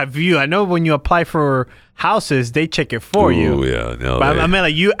 No, have you? I know when you apply for houses, they check it for you. Oh yeah, no. But I mean,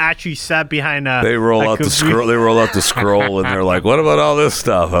 like you actually sat behind a. They roll out the scroll. They roll out the scroll, and they're like, "What about all this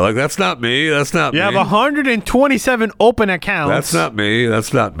stuff?" I'm like, "That's not me. That's not me." You have 127 open accounts. That's not me.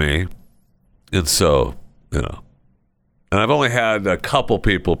 That's not me. And so, and I've only had a couple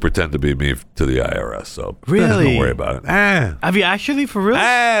people pretend to be me to the IRS. So really, don't worry about it. Have you actually for real?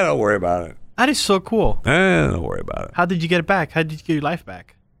 Don't worry about it. That is so cool. Don't worry about it. How did you get it back? How did you get your life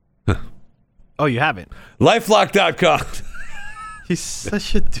back? Oh, you haven't. LifeLock.com. He's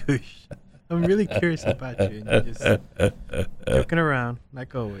such a douche. I'm really curious about you. And you're just joking around,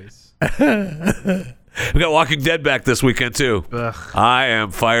 like always. We got Walking Dead back this weekend, too. Ugh. I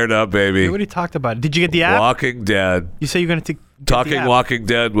am fired up, baby. We already talked about it. Did you get the app? Walking Dead. You say you're going to Talking Walking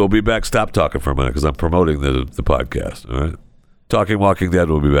Dead. We'll be back. Stop talking for a minute because I'm promoting the podcast. All right. Talking Walking Dead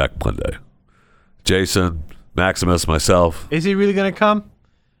will be back Monday. Jason, Maximus, myself. Is he really going to come?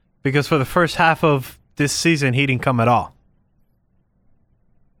 Because for the first half of this season, he didn't come at all.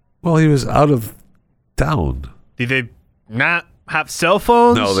 Well, he was out of town. Did they not have cell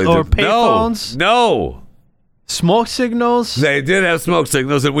phones or pay phones? No. Smoke signals? They did have smoke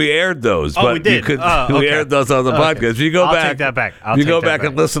signals, and we aired those. Oh, but we did? We aired those on the podcast. If you go I'll back, take that back. If you go back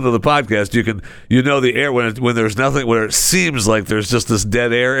and listen to the podcast, you know the air when there's nothing, where it seems like there's just this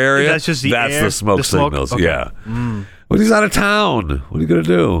dead air area. That's just the That's air, the smoke the smoke? signals. Okay. Yeah. But he's out of town. What are you gonna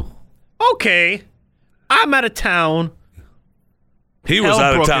do? Okay. I'm out of town. He was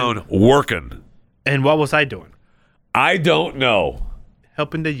out of town working. And what was I doing? I don't know.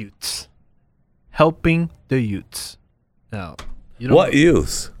 Helping the youths. Helping the youths. Now, you don't What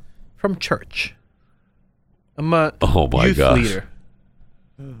youth? From church. I'm a youth leader.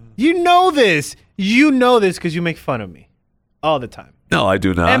 You know this. You know this because you make fun of me all the time. No, I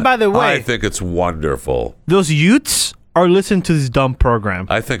do not. And by the way, I think it's wonderful. Those youths are listening to this dumb program.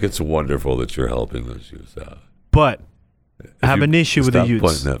 I think it's wonderful that you're helping those youths out. But I have an issue with the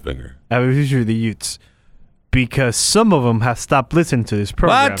youths. Stop pointing that finger. I have an issue with the youths because some of them have stopped listening to this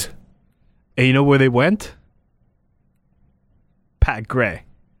program. What? And you know where they went? Pat Gray.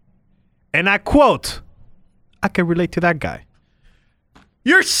 And I quote, I can relate to that guy.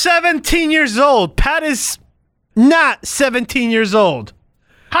 You're 17 years old. Pat is not 17 years old.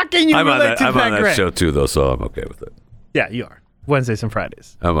 How can you relate to Pat Gray? I'm on that show too, though, so I'm okay with it. Yeah, you are. Wednesdays and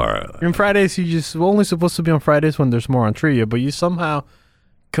Fridays. I'm all right. And Fridays, you just only supposed to be on Fridays when there's more on trivia, but you somehow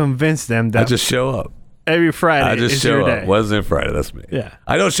convince them that I just show up. Every Friday is your day. Wednesday and Friday, that's me. Yeah.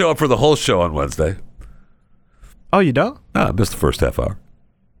 I don't show up for the whole show on Wednesday. Oh, you don't? No, I missed the first half hour.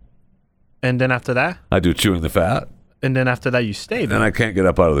 And then after that? I do Chewing the Fat. And then after that, you stay. And I can't get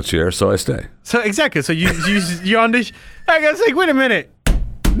up out of the chair, so I stay. So exactly. So you're on this. I was like, wait a minute.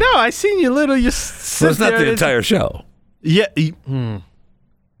 No, I seen you little. You sit it's not there the entire show. Yeah. No,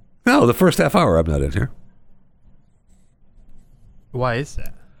 the first half hour I'm not in here. Why is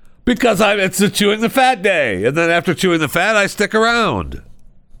that? Because it's the Chewing the Fat day. And then after Chewing the Fat, I stick around.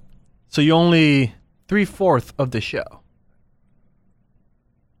 So you only 3/4 of the show.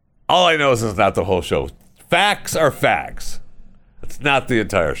 All I know is it's not the whole show. Facts are facts. It's not the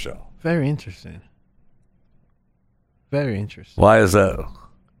entire show. Very interesting. Very interesting. Why is that?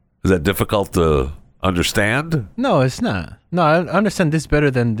 Is that difficult to understand? No, it's not. No, I understand this better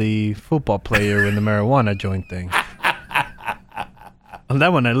than the football player in the marijuana joint thing. On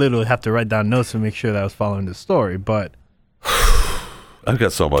that one, I literally have to write down notes to make sure that I was following the story. But I've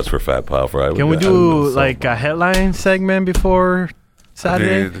got so much for Fat Pile Friday. Can we do like a headline segment before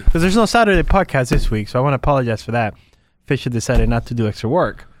Saturday? Because there's no Saturday podcast this week, so I want to apologize for that. Fisher decided not to do extra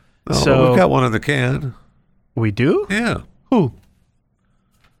work. No, so we've got one in the can. We do? Yeah. Who?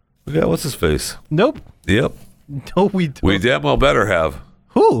 We got what's his face? Nope. Yep. No, we don't. We damn well better have.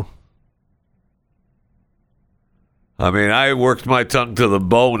 Who? I mean, I worked my tongue to the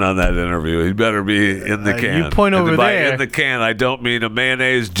bone on that interview. He better be in the can. You point over by there. In the can, I don't mean a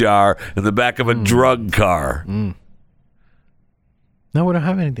mayonnaise jar in the back of a drug car. No, we don't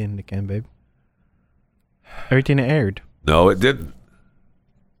have anything in the can, babe. Everything aired. No, it didn't.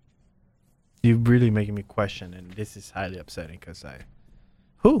 You're really making me question, and this is highly upsetting because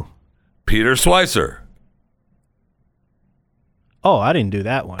Who? Peter Schweizer. Oh, I didn't do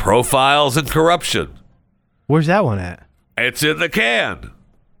that one. Profiles in Corruption. Where's that one at? It's in the can.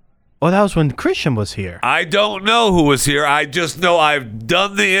 Oh, that was when Christian was here. I don't know who was here. I just know I've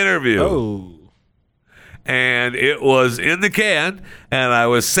done the interview. Oh. And it was in the can, and I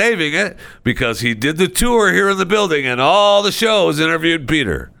was saving it because he did the tour here in the building, and all the shows interviewed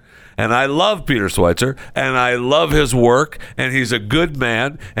Peter. And I love Peter Schweizer, and I love his work, and he's a good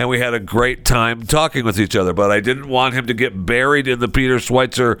man, and we had a great time talking with each other. But I didn't want him to get buried in the Peter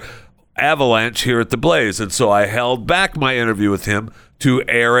Schweizer avalanche here at the Blaze, and so I held back my interview with him to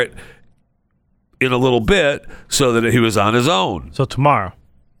air it in a little bit so that he was on his own. So tomorrow,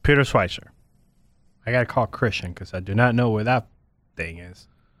 Peter Schweizer. I gotta call Christian because I do not know where that thing is.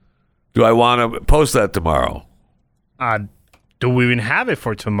 Do I want to post that tomorrow? Do we even have it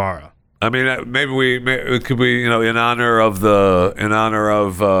for tomorrow? I mean, maybe it could be, in honor of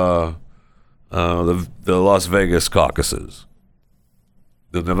the Las Vegas caucuses,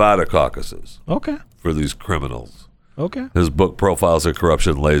 the Nevada caucuses. Okay. For these criminals. Okay. His book Profiles of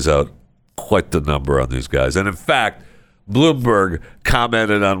Corruption lays out quite the number on these guys, and in fact, Bloomberg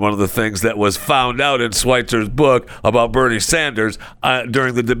commented on one of the things that was found out in Schweizer's book about Bernie Sanders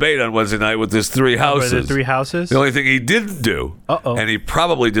during the debate on Wednesday night with his three houses. The three houses? The only thing he didn't do, and he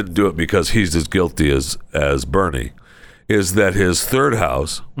probably didn't do it because he's as guilty as Bernie, is that his third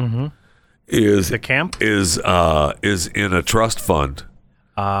house is the camp is in a trust fund,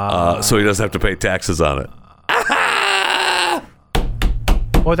 so he doesn't have to pay taxes on it.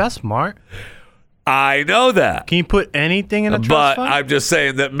 Oh, that's smart. I know that. Can you put anything in a trust but fund? I'm just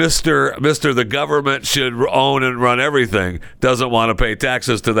saying that Mr. The government should own and run everything doesn't want to pay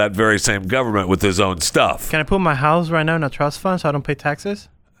taxes to that very same government with his own stuff. Can I put my house right now in a trust fund so I don't pay taxes?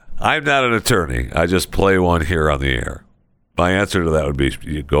 I'm not an attorney. I just play one here on the air. My answer to that would be,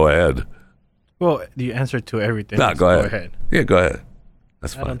 you go ahead. Well, the answer to everything No, is go ahead. Yeah, go ahead.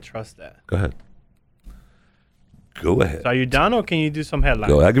 That's fine. I don't trust that. Go ahead. Go ahead. So are you done, or can you do some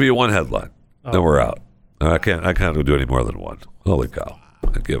headlines? Go. I'll give you one headline. Then we're out. I can't do any more than one. Holy cow.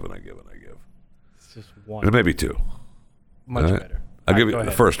 I give. It's just one. And maybe two. Much All right? better. I'll All give right, you go the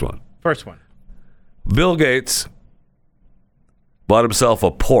ahead. first one. First one. Bill Gates bought himself a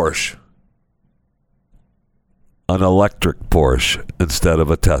Porsche, an electric Porsche instead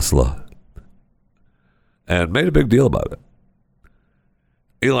of a Tesla, and made a big deal about it.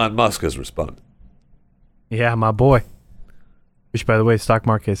 Elon Musk has responded. Yeah, my boy. Which, by the way, stock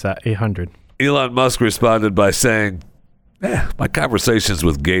market is at 800. Elon Musk responded by saying, my conversations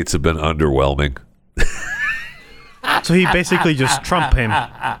with Gates have been underwhelming. So he basically just Trump him.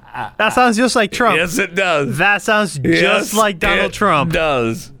 That sounds just like Trump. Yes, it does. That sounds just like Donald Trump. It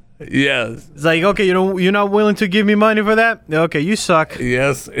does. Yes. It's like, okay, you're not willing to give me money for that? Okay, you suck.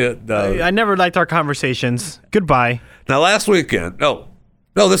 Yes, it does. I never liked our conversations. Goodbye. Now,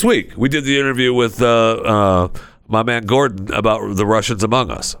 this week, we did the interview with my man Gordon about the Russians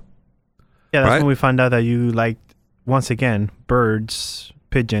among us. Yeah, that's Right? when we found out that you liked, once again, birds,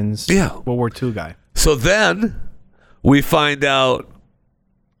 pigeons, Yeah. World War II guy. So then we find out,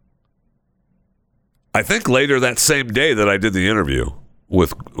 I think later that same day that I did the interview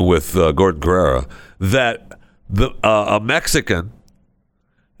with Gordon Carrera, that a Mexican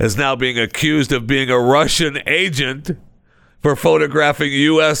is now being accused of being a Russian agent for photographing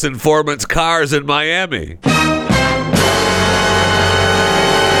U.S. informants' cars in Miami.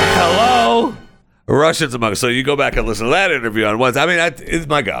 Hello? Russians among us. So you go back and listen to that interview on Wednesday. I mean,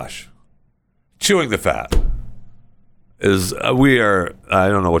 my gosh. Chewing the fat is, I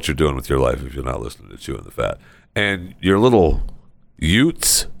don't know what you're doing with your life if you're not listening to Chewing the Fat. And your little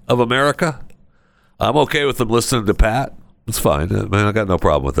Utes of America, I'm okay with them listening to Pat. It's fine. I mean, I got no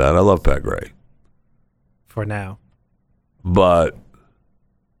problem with that. I love Pat Gray. For now. But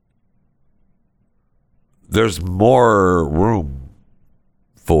there's more room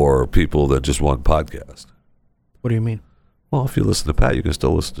for people than just one podcast. What do you mean? Well, if you listen to Pat, you can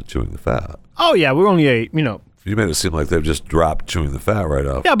still listen to Chewing the Fat. Oh, yeah, we're only You made it seem like they've just dropped Chewing the Fat right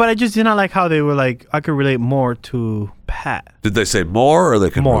off. Yeah, but I just did not like how they were like, I could relate more to Pat. Did they say more or they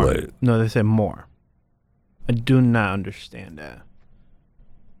can More. relate? No, they said more. I do not understand that.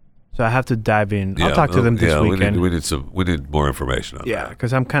 So I have to dive in. I'll talk to them this weekend. We need more information on that. Yeah,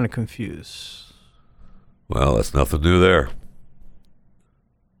 because I'm kind of confused. Well, that's nothing new there.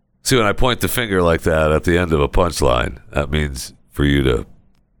 See, when I point the finger like that at the end of a punchline, that means for you to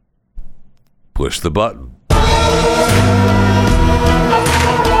push the button.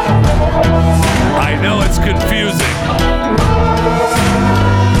 I know it's confusing.